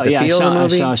 Or here's the feel of the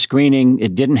movie? I saw a screening.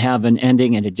 It didn't have an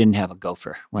ending, and it didn't have a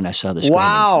gopher when I saw the screening.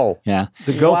 Wow. Yeah.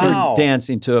 The gopher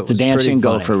dancing to it was the dancing pretty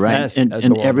funny. gopher, right? That's And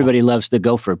adorable. everybody loves the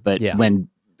gopher. But when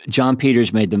John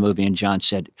Peters made the movie and John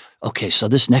said, okay, so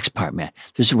this next part, man,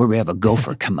 this is where we have a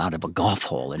gopher come out of a golf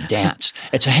hole and dance.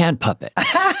 It's a hand puppet.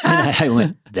 And I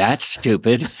went, that's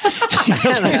stupid.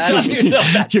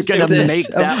 You're going to make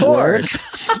that work?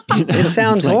 It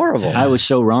sounds horrible. I was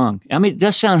so wrong. I mean, it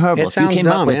does sound horrible. It sounds if you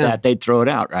came dumb, up with that, they'd throw it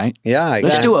out, right? Yeah.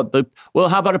 Let's do it. But, well,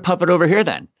 how about a puppet over here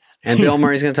then? And Bill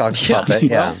Murray's going to talk to the puppet.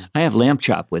 Yeah. I have Lamb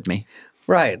Chop with me.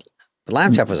 Right. But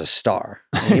Lamb Chop was a star.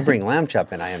 When you bring Lamb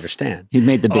Chop in, I understand. He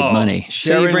made the big money.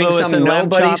 So you bring some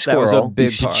nobody squirrel. That was a big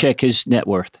You should part. check his net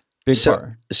worth. Big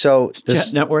part. So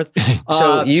Net worth.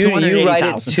 So you write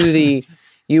it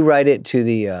 280,000. to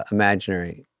the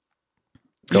imaginary.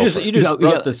 You just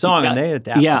wrote the song and they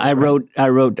adapted. Yeah, I wrote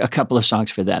a couple of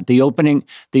songs for that. The opening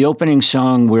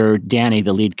song where Danny,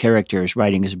 the lead character, is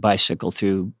riding his bicycle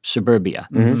through suburbia,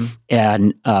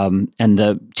 and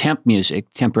the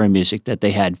temporary music that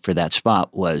they had for that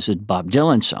spot was a Bob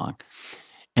Dylan song,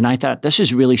 and I thought this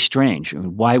is really strange.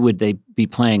 Why would they be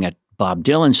playing a Bob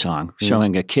Dylan song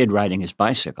showing a kid riding his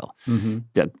bicycle?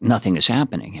 Nothing is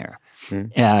happening here,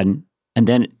 and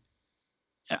then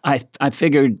I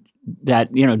figured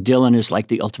that, Dylan is like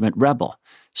the ultimate rebel.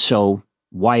 So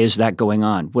why is that going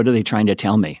on? What are they trying to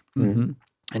tell me? Mm-hmm.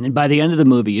 And then by the end of the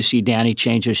movie, you see Danny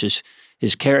changes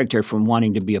his character from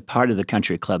wanting to be a part of the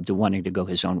country club to wanting to go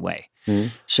his own way. Mm-hmm.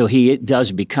 So he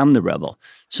does become the rebel.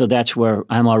 So that's where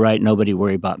I'm all right, nobody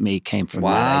worry about me came from that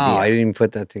Wow, idea. I didn't even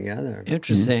put that together.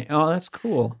 Interesting. Oh, that's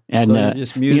cool. And so you're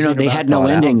just musing they about had no thought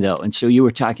ending out. though. And so you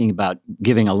were talking about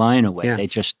giving a line away.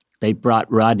 Yeah. They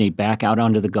brought Rodney back out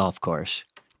onto the golf course,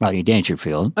 Rodney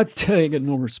Dangerfield, I tell you, I get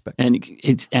no respect.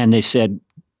 and they said,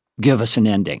 "Give us an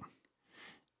ending."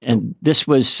 And this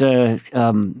was who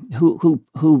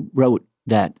wrote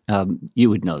that? You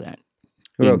would know that.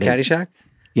 Who wrote Being Caddyshack?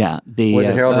 Yeah, Was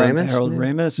it Harold Ramis? Harold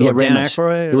Ramis Yeah, or Dan Ramis.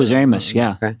 Aykroyd? It was or- Ramis,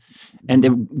 yeah. Okay. And the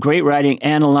great writing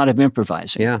and a lot of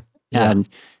improvising. Yeah.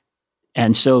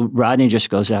 And so Rodney just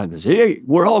goes out and goes, "Hey,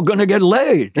 we're all going to get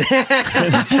laid." And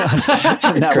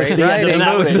that was Great the end of writing. the And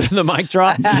that was movie. the mic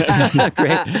drop.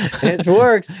 Great. It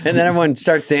works. And then everyone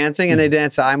starts dancing and they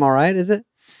dance I'm All Right, is it?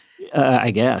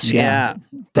 I guess, yeah.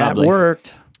 That Probably.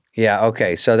 worked. Yeah,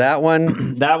 okay. So that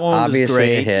one, That one obviously was a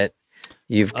great. hit.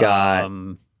 You've got,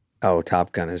 Um,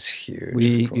 Top Gun is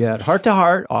huge. you had Heart to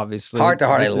Heart, obviously. Heart to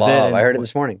Heart, I This is love. it. I heard it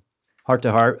this morning. Heart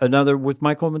to Heart. Another with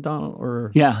Michael McDonald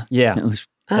or Yeah. yeah. It was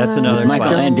That's another Michael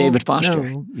classic. and David Foster. No.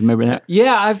 You remember that?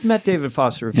 Yeah, I've met David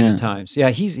Foster a few Yeah. times. Yeah,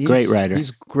 he's Great writer.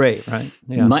 He's great, right?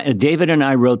 Yeah. David and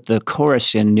I wrote the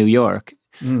chorus in New York.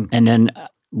 Mm. And then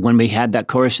when we had that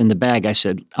chorus in the bag, I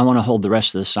said, I want to hold the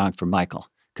rest of the song for Michael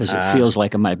because it feels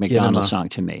like a Mike McDonald song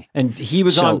to me. And he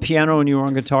was So- on piano and you were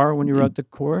on guitar when you wrote the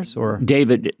chorus, or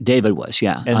David was,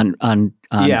 yeah, And- on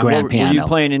yeah, grand were piano. you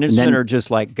playing an And instrument then- or just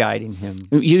like guiding him?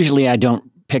 Usually I don't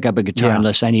pick up a guitar Yeah.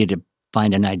 unless I need to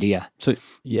find an idea. So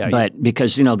yeah, But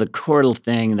because, the chordal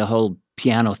thing, the whole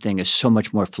piano thing is so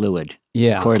much more fluid.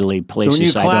 yeah. Chordally So places when you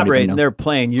I don't collaborate even and know. they're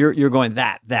playing, you're going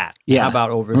that. Yeah. How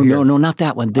about over Oh, here? no, not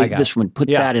that one. I got This one. Put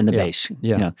Yeah, that in the yeah, bass.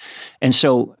 yeah. And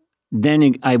so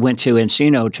then I went to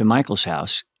Encino to Michael's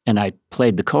house and I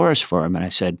played the chorus for him and I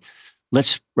said,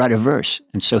 let's write a verse.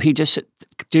 And so he just said,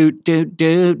 do.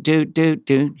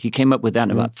 He came up with that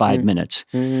in about 5 minutes.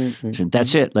 Mm-hmm. I said,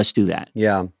 that's it. Let's do that.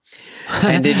 Yeah.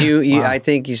 And did you, Wow. I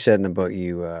think you said in the book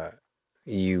you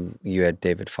had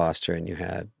David Foster and you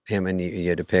had him and you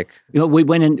had to pick. We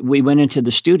went into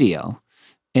the studio,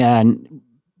 and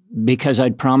because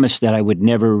I'd promised that I would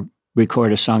never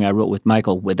record a song I wrote with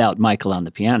Michael without Michael on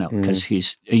the piano because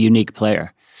he's a unique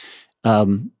player.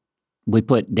 We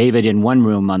put David in one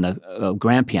room on the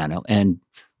grand piano, and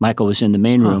Michael was in the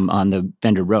main room on the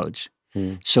Fender Rhodes.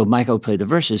 So Michael would play the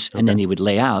verses, and then he would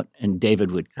lay out, and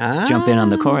David would jump in on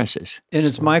the choruses. And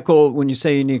it's Michael. When you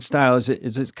say unique style, is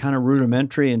it kind of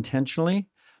rudimentary intentionally,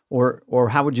 or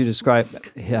how would you describe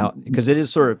how? Because it is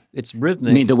sort of it's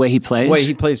rhythmic. I mean, the way he plays. the way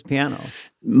he plays piano.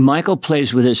 Michael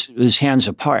plays with his hands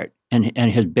apart, and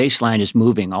his bass line is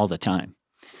moving all the time.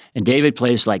 And David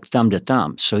plays like thumb to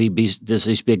thumb, so there's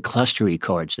these big clustery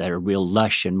chords that are real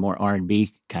lush and more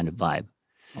R&B kind of vibe.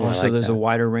 Oh, so there's a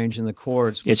wider range in the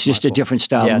chords. with It's just a Michael. different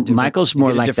style. Yeah, different- Michael's you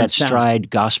more get a like different that sound. stride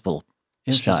gospel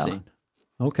Interesting. style.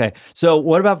 Okay, so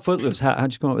what about Footloose?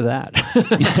 How'd you come up with that?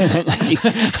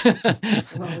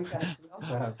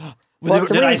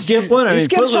 Did I skip one? I You mean,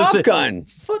 skipped Footloose- Top Gun.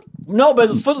 No, but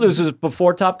Footloose is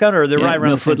before Top Gun, or they're right around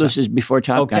no, the same Footloose time? is before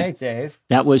Top Gun. Okay, Dave.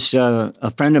 That was a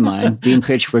friend of mine, Dean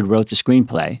Pitchford, wrote the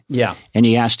screenplay. Yeah. And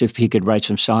he asked if he could write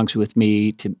some songs with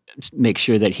me to make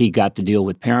sure that he got the deal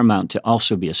with Paramount to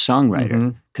also be a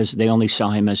songwriter because they only saw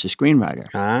him as a screenwriter.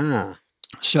 Ah.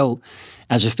 So,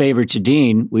 as a favor to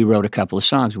Dean, we wrote a couple of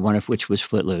songs, one of which was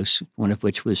Footloose, one of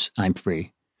which was I'm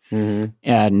Free. Mm-hmm.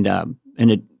 And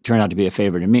it turned out to be a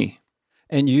favor to me.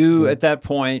 And you, at that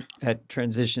point, had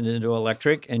transitioned into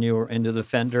electric, and you were into the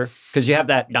Fender because you have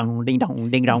that dong, ding, dong,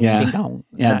 ding, dong, Yeah. ding, dong.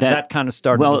 Yeah, that kind of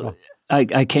started. Well,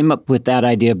 I came up with that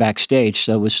idea backstage,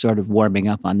 so I was sort of warming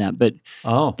up on that. But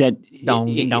oh, that Dong,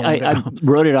 ding, dong, I dong.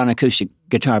 wrote it on acoustic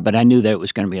guitar, but I knew that it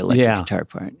was going to be electric Yeah. guitar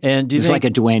part. and do you It's think like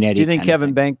a Dwayne Eddy. do you think kind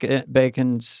of Kevin thing.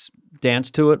 Bacon's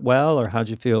danced to it well, or how'd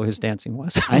you feel his dancing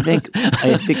was? I think I'm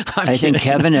I think kidding.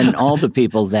 Kevin and all the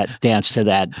people that danced to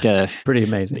that. Pretty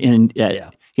amazing. Yeah.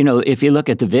 If you look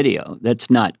at the video, that's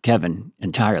not Kevin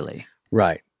entirely.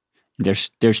 Right.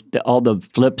 There's all the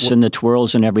flips and the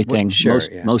twirls and everything. Sure.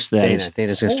 Most of that Dana. is.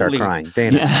 Dana's going to start Holy- crying.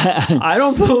 Dana. I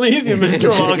don't believe you, Mr.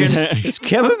 Loggins. This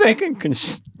Kevin Bacon can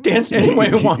dance any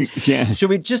way he wants. Yeah. Should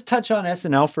we just touch on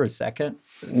SNL for a second?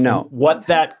 No. What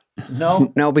that?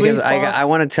 No, No, because Please, boss? I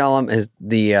want to tell him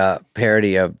the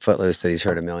parody of Footloose that he's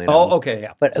heard a million of. Oh, okay,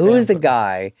 yeah. But who is the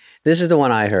guy? This is the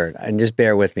one I heard, and just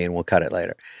bear with me, and we'll cut it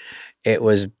later. It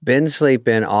was been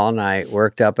sleeping all night,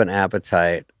 worked up an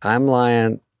appetite. I'm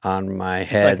lying on my It's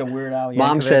head. like a Weird Al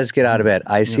Mom Yankovic. says, get out of bed.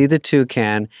 I see the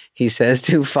toucan. He says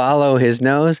to follow his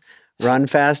nose. Run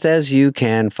fast as you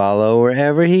can. Follow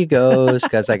wherever he goes.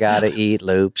 Because I got to eat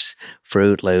loops,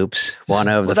 Fruit Loops. One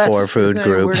of the 4 food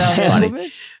groups.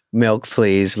 Funny. Milk,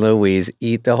 please, Louise.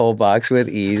 Eat the whole box with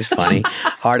ease. Funny.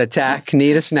 Heart attack.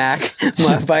 Need a snack.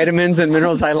 My vitamins and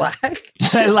minerals I lack.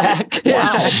 I lack.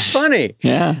 Yeah, it's funny.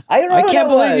 Yeah. I don't know. I what can't it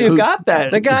believe was. you got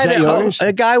that. The guy, Is that yours?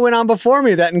 the guy went on before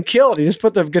me that and killed. He just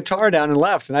put the guitar down and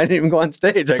left, and I didn't even go on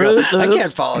stage. I go, Fruit I Loops.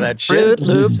 can't follow that shit. Fruit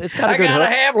Loops. It's got a I good gotta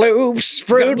hook. have loops,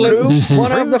 Fruit Loops,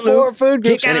 one of the 4 food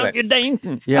groups. Kick Anyway, out your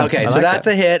dainty. Yeah, okay, I so like that's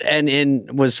that. a hit,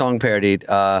 and was song parodied,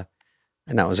 and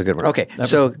that was a good one. Okay,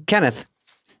 so Kenneth,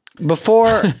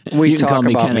 before we You can call talk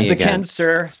me about Kenneth. me The again,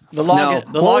 Kenster, the No.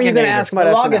 Login, the What were you gonna Logginator. ask about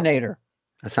the SNL? Logginator.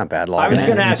 that's not bad. I was Loggins.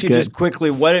 going to Yeah, ask you that's just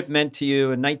quickly what it meant to you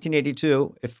in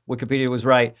 1982, if Wikipedia was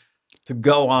right, to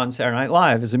go on Saturday Night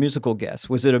Live as a musical guest.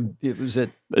 Was it It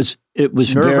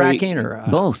was nerve very wracking or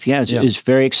both. Yeah, yeah. it's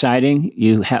very exciting.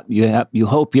 You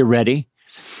hope you're ready,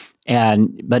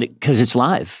 but because it's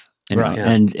live, you know, Right.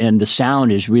 Yeah. and the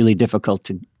sound is really difficult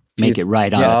to make it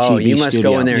right on a Oh, TV you must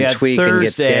studio. go in there and Yeah, tweak and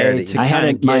get Thursday scared. to- I had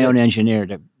kinda my get own it. engineer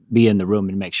to be in the room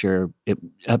and make sure it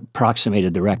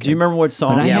approximated the record. Do you remember what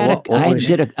song? But I, Yeah, had what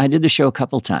was I did the show a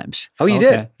couple times. Oh, you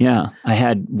Okay. Yeah, I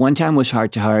had one time was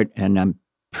Heart to Heart, and I'm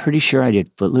pretty sure I did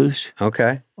Footloose. did.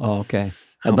 Okay. Oh, okay.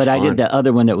 How But I fun. did the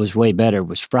other one that was way better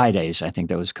was Fridays. I think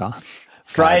that was called.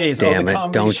 Fridays. damn the it.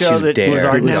 comedy Don't show you that was dare.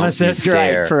 our Don't you nemesis.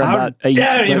 dare. For How about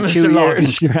dare you, about Mr. 2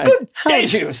 Loggins. years. Right. Good day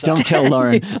to you. Don't tell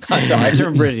Lauren. I'm sorry, I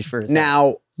turned British for a second.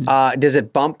 Now, does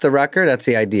it bump the record? That's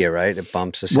the idea, right? It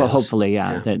bumps the sales. Well, hopefully,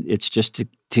 yeah. That it's just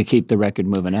to keep the record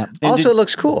moving up. Also, it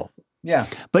looks cool. Yeah.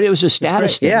 But it was a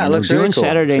status great. thing. Yeah, it you know, looks really doing cool,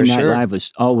 Saturday for Night sure. Live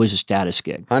was always a status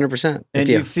gig. 100%. And If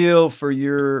do you, you feel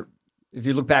if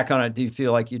you look back on it, do you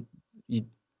feel like you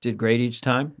did great each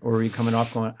time? Or were you coming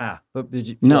off going, but did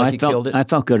you feel No, like you killed it? I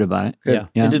felt good about it. yeah.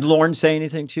 Yeah. And did Lauren say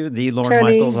anything to you? The Lauren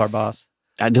Kenny. Michaels, our boss?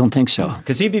 I don't think so.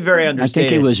 Because he'd be very I understated.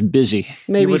 think he was busy.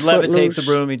 He maybe would levitate Footloose.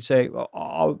 the room. He'd say,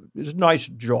 "Oh, it's a nice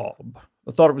job.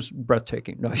 I thought it was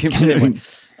breathtaking." No, anyway.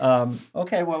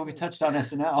 Okay, well, we touched on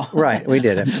SNL. Right, we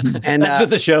did it. And That's what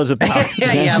the show's about.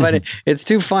 yeah, but it's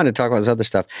too fun to talk about this other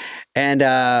stuff. And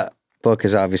book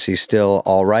is obviously still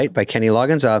All Right by Kenny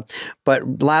Loggins.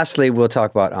 But lastly, we'll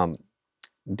talk about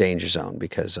Danger Zone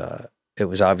because it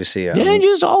was obviously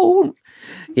Danger Zone.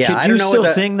 yeah. Could I you don't know still what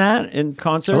the, sing that in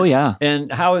concert? Oh, yeah.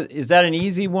 And how is that an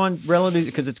easy one relative?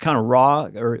 Because it's kind of raw,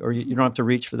 or you don't have to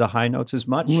reach for the high notes as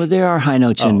much. Well, there are high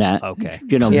notes in that. okay.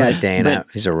 You know, yeah, but, Dana,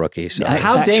 he's a rookie. So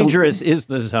How actually- dangerous is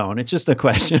the zone? It's just a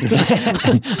question.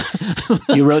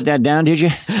 You wrote that down, did you?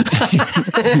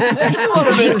 There's a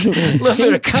little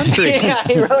bit of country. yeah,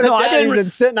 he wrote it No, I down. didn't He's been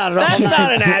sitting on it all That's night.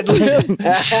 not an ad lib.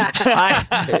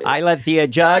 I let the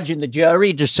judge and the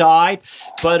jury decide.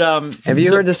 But Have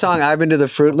you heard the song "I've Been to the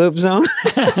Fruit Loop Zone"?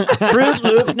 Fruit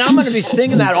Loops? Now I'm going to be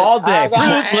singing that all day.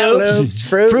 Fruit Loops.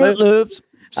 Fruit Fruit Loops. Loops.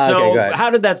 So Okay, go ahead. how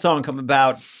did that song come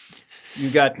about? You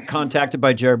got contacted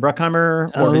by Jerry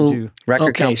Bruckheimer, or did you? Record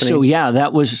Okay, company. so yeah,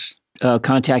 that was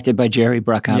contacted by Jerry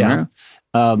Bruckheimer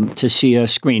to see a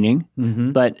screening.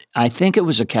 Mm-hmm. But I think it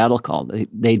was a cattle call.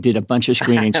 They did a bunch of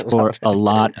screenings for a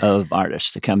lot of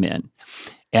artists to come in.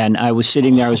 And I was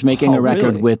sitting there, I was making a record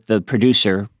really? with the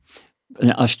producer,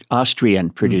 an Austrian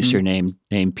producer Mm-hmm.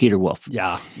 named Peter Wolf.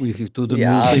 Yeah, we do the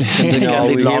Yeah. music, and then No,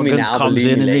 Kelly we hear me Loggins now, comes believe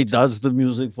in me and he later. does the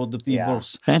music for the people.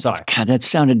 Sorry. God, that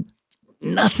sounded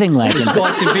nothing like It's him.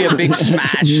 going to be a big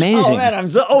smash. Amazing. Oh man, I'm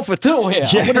so 0 for 2 here.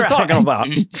 What are you talking about?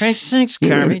 Christ sakes,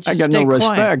 Kermit, I just got no stay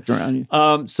quiet. respect around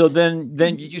you. So then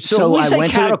you. So, when we I say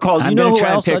went cattle call, do you I'm know going who to try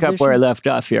and else pick up where I auditioned? left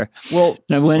off here. Well,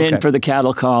 I went okay. in for the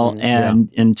cattle call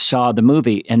and saw the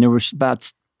movie, and there was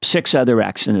about 6 other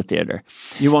acts in the theater.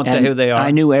 You won't say And who they are. I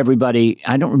knew everybody.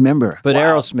 I don't remember. but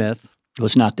Aerosmith.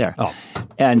 Was not there. Oh.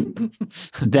 And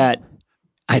that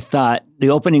I thought the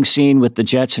opening scene with the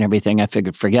jets and everything, I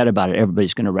figured, forget about it.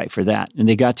 Everybody's going to write for that. And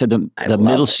they got to the love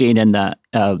middle it. scene and the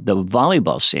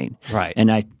volleyball scene. Right.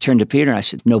 And I turned to Peter and I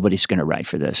said, nobody's going to write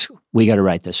for this. We got to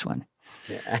write this one.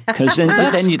 Because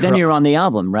then you're on the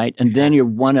album, right? And then you're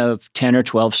one of 10 or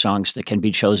 12 songs that can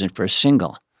be chosen for a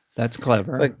single. That's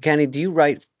clever. But Kenny, do you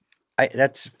write?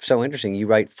 That's so interesting. You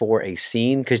write for a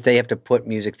scene because they have to put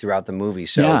music throughout the movie.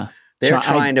 So Yeah. they're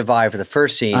So trying to vie for the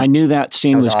first scene. I knew that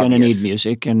scene That was was going to need obvious.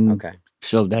 music, and Okay.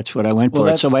 so that's what I went Well,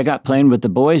 for. So I that's- got playing with the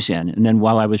boys in, and then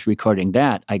while I was recording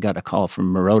that, I got a call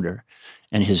from Marauder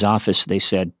and his office. They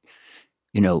said,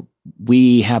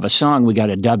 we have a song we got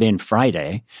to dub in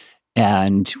Friday,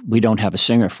 and we don't have a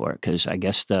singer for it because I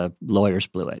guess the lawyers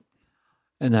blew it.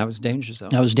 and that was Danger Zone.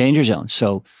 That was Danger Zone.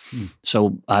 So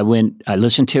I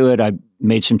listened to it.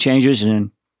 made some changes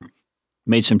and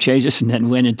then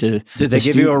went into. Did they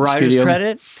give you a writer's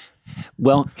credit?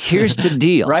 Well, here's the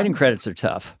deal. Writing credits are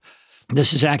tough.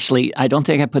 This is actually, I don't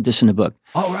think I put this in the book.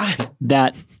 Oh, right.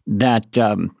 That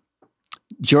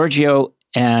Giorgio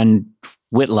and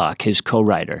Whitlock, his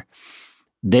co-writer,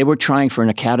 they were trying for an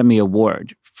Academy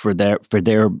Award for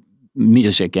their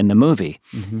music in the movie.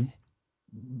 Mm-hmm.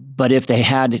 But if it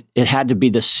had to be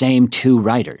the same two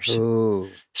writers. Ooh.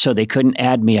 So they couldn't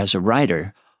add me as a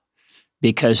writer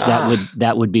because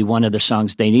that would be one of the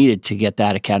songs they needed to get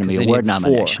that Academy Award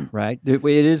nomination. 4, right? It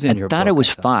is in your book. I thought it was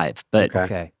 5, but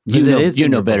okay. You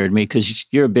know better than me because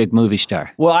you're a big movie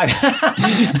star. Well, I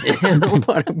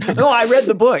read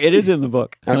the book. It is in the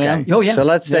book. Okay. Oh, yeah. So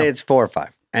let's say it's 4 or 5.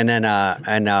 And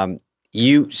then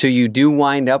you do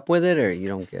wind up with it or you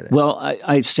don't get it? Well,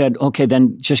 I said, okay,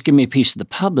 then just give me a piece of the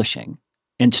publishing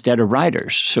instead of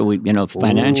writers. So we,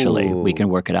 financially we can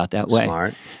work it out that way.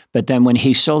 Smart. But then when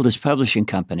he sold his publishing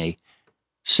company,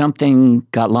 something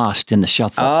got lost in the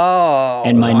shuffle. Oh.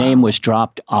 And my name was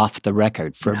dropped off the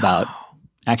record for about,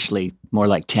 actually more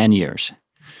like 10 years.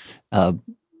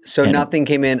 So nothing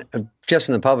came in just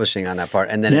from the publishing on that part,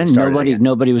 and then it started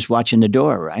nobody was watching the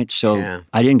door, right? So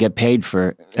I didn't get paid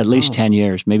for at least 10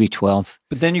 years, maybe 12.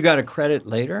 But then you got a credit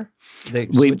later?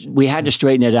 We had to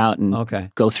straighten it out and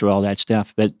go through all that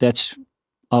stuff. But that's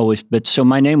always, so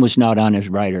my name was not on as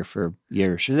writer for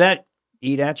years. Does that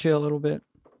eat at you a little bit?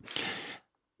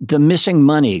 The missing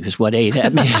money is what ate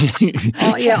at me.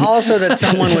 Also that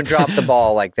someone would drop the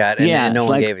ball like that and no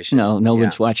one gave a shit. No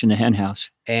one's watching the hen house.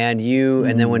 And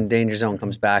and then when Danger Zone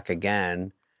comes back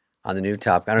again on the new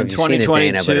Top, I don't know if you've seen it,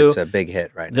 Dana, but it's a big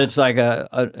hit right now. That's like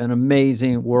an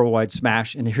amazing worldwide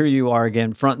smash. And here you are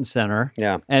again, front and center.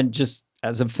 Yeah. And just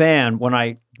as a fan, when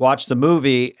I watched the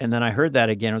movie and then I heard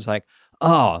that again, I was like,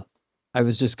 oh, I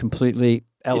was just completely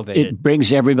elevated. It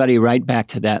brings everybody right back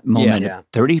to that moment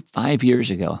 35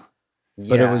 years ago.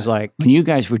 But it was like... when you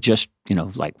guys were just,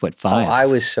 like, what, 5? I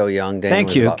was so young. Dana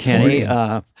Thank you, Kenny.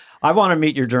 I want to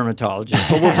meet your dermatologist,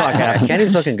 but we'll talk after.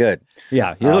 Kenny's looking good.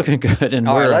 Yeah, you're looking good. And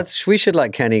all right, we should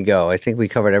let Kenny go. I think we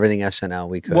covered everything SNL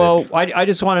we could. Well, I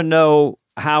just want to know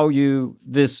how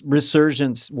this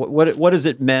resurgence, what has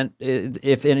it meant,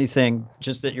 if anything,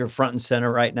 just that you're front and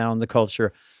center right now in the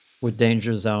culture with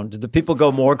Danger Zone? Did the people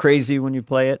go more crazy when you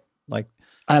play it? Like,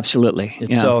 absolutely.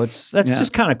 So that's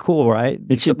just kind of cool, right?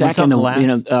 It's back in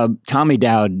the Tommy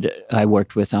Dowd I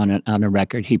worked with on a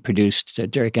record. He produced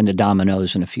Derek and the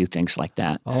Dominoes and a few things like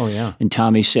that. Oh yeah. And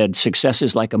Tommy said, "Success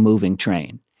is like a moving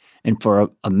train, and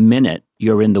for a minute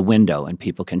you're in the window and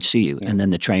people can see you, and then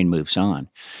the train moves on."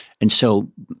 And so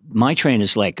my train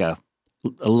is like a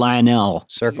Lionel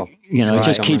circle. It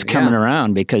just keeps coming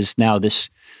around because now this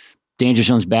Danger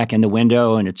Zone's back in the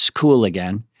window and it's cool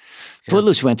again.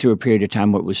 Footloose went through a period of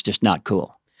time where it was just not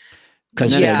cool.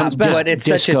 But it's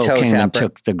such a toe tapper.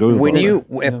 Took the groove. When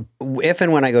if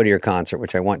and when I go to your concert,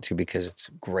 which I want to because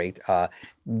it's great,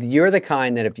 you're the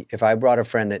kind that if I brought a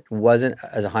friend that wasn't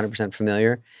as 100%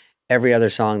 familiar, every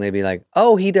other song they'd be like,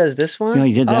 "Oh, he does this one. No,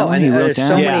 he did that one. And He wrote there's that.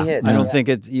 so many hits." I don't think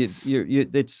it's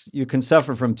you can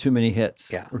suffer from too many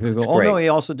hits. Yeah, where people it's go, "Oh great. no, he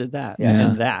also did that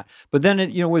and that." But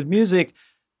then with music,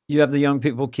 you have the young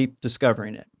people keep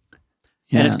discovering it.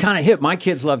 Yeah. And it's kind of hip. My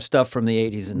kids love stuff from the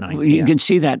 80s and 90s. Well, you can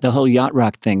see that the whole yacht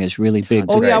rock thing is really big.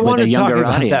 I with want a to talk younger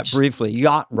about audience. that briefly.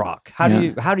 Yacht rock. How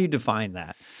do you define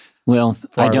that? Well,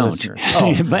 I don't. Listeners?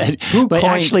 Oh, but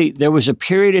actually, there was a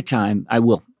period of time.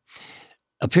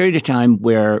 A period of time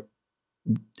where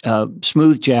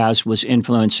smooth jazz was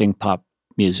influencing pop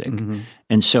music,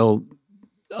 and so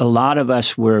a lot of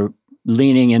us were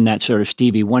leaning in that sort of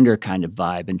Stevie Wonder kind of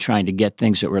vibe and trying to get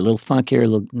things that were a little funkier, a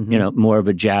little, more of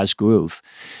a jazz groove.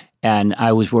 And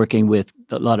I was working with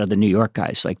a lot of the New York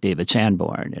guys like David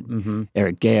Sanborn and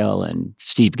Eric Gale and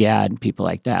Steve Gadd and people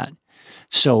like that.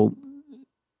 So,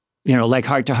 like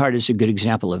Heart to Heart is a good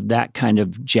example of that kind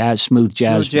of jazz, smooth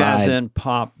jazz vibe. And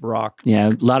pop rock. Yeah,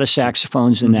 a lot of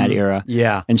saxophones in that era.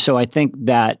 Yeah. And so I think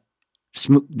that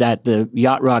the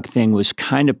yacht rock thing was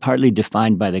kind of partly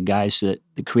defined by the guys that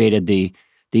created the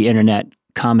internet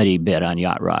comedy bit on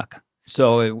yacht rock.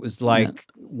 So it was like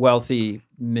wealthy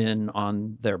men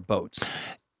on their boats.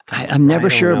 I'm never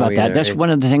sure about that. either. That's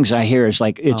one of the things I hear is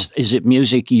like, is it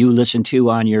music you listen to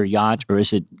on your yacht, or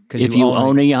is it if you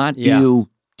own a yacht, do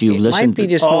you listen? It might be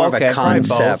just more of a okay, probably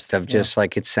concept both. of just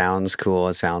like it sounds cool,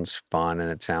 it sounds fun,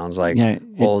 and it sounds like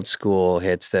old school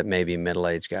hits that maybe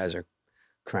middle-aged guys are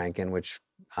cranking, which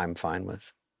I'm fine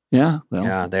with. Yeah, well,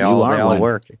 Yeah, they you all are one.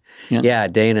 work. Yeah. Yeah,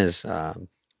 Dana's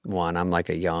one. I'm like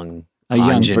a young a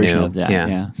young ingenue. version of that.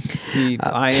 Yeah.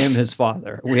 I am his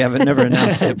father. We haven't never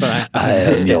announced it, but I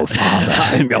am your father.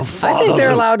 I am your father. I think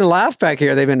they're allowed to laugh back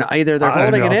here. They've been either they're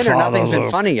I'm holding it your in or nothing's father, been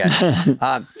Luke. funny yet.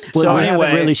 Well, So we anyway-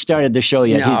 haven't really started the show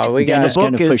yet. No, we got- Dana's The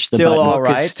going book to is push the still button. all Book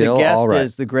is right. still The guest all right.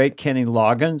 is the great Kenny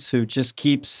Loggins, who just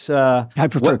keeps... I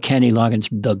prefer Kenny Loggins,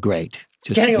 the great.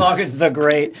 Just- Kenny Loggins the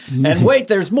great. And wait,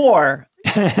 there's more.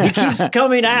 He keeps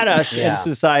coming at us in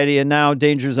society, and now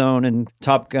Danger Zone and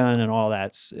Top Gun and all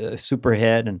that,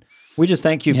 Superhead. And we just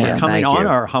thank you for Yeah, coming thank on you.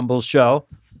 our humble show.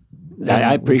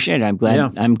 I appreciate it. I'm glad. Yeah.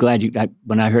 I'm glad you.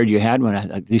 When I heard you had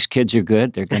one, these kids are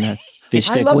good. They're gonna. They I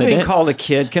stick love with being it. called a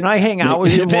kid. Can I hang out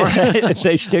with you more? If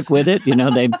they stick with it,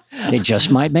 they just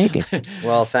might make it.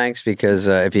 Well, thanks, because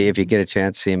if you get a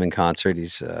chance to see him in concert,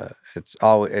 he's it's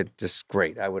just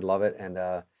great. I would love it, and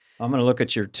I'm going to look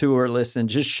at your tour list and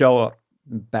just show up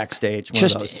backstage one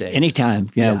Just of those days. anytime.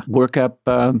 Yeah. Work up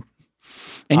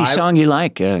any song you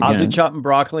like. I'll do Chop and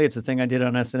Broccoli. It's a thing I did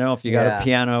on SNL. If you got Yeah. a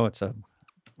piano, it's a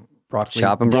broccoli.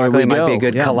 Chop and There Broccoli we might be a go.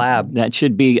 good Yeah. collab. That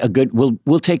should be a good.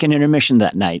 We'll take an intermission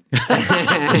that night.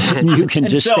 You can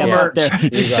just sell step merch. up there.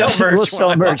 You sell merch. We'll sell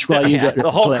when I'm merch up while there. you go.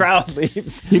 The whole play. crowd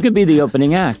leaves. You can be the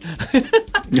opening act.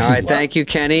 All right, thank you,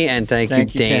 Kenny, and thank you,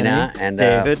 Dana, Kenny. and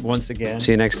David, once again.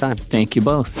 see you next time. Thank you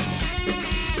both.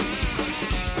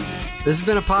 This has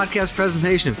been a podcast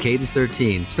presentation of Cadence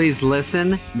 13. Please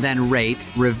listen, then rate,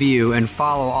 review, and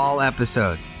follow all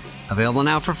episodes. Available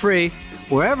now for free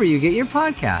wherever you get your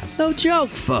podcast. No joke,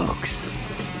 folks.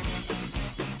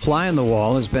 Fly on the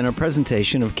Wall has been a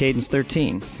presentation of Cadence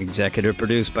 13, executive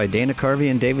produced by Dana Carvey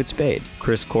and David Spade,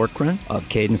 Chris Corcoran of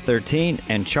Cadence 13,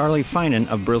 and Charlie Finan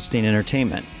of Brillstein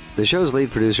Entertainment. The show's lead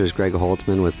producer is Greg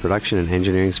Holtzman, with production and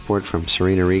engineering support from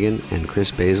Serena Regan and Chris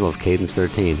Basil of Cadence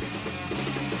 13.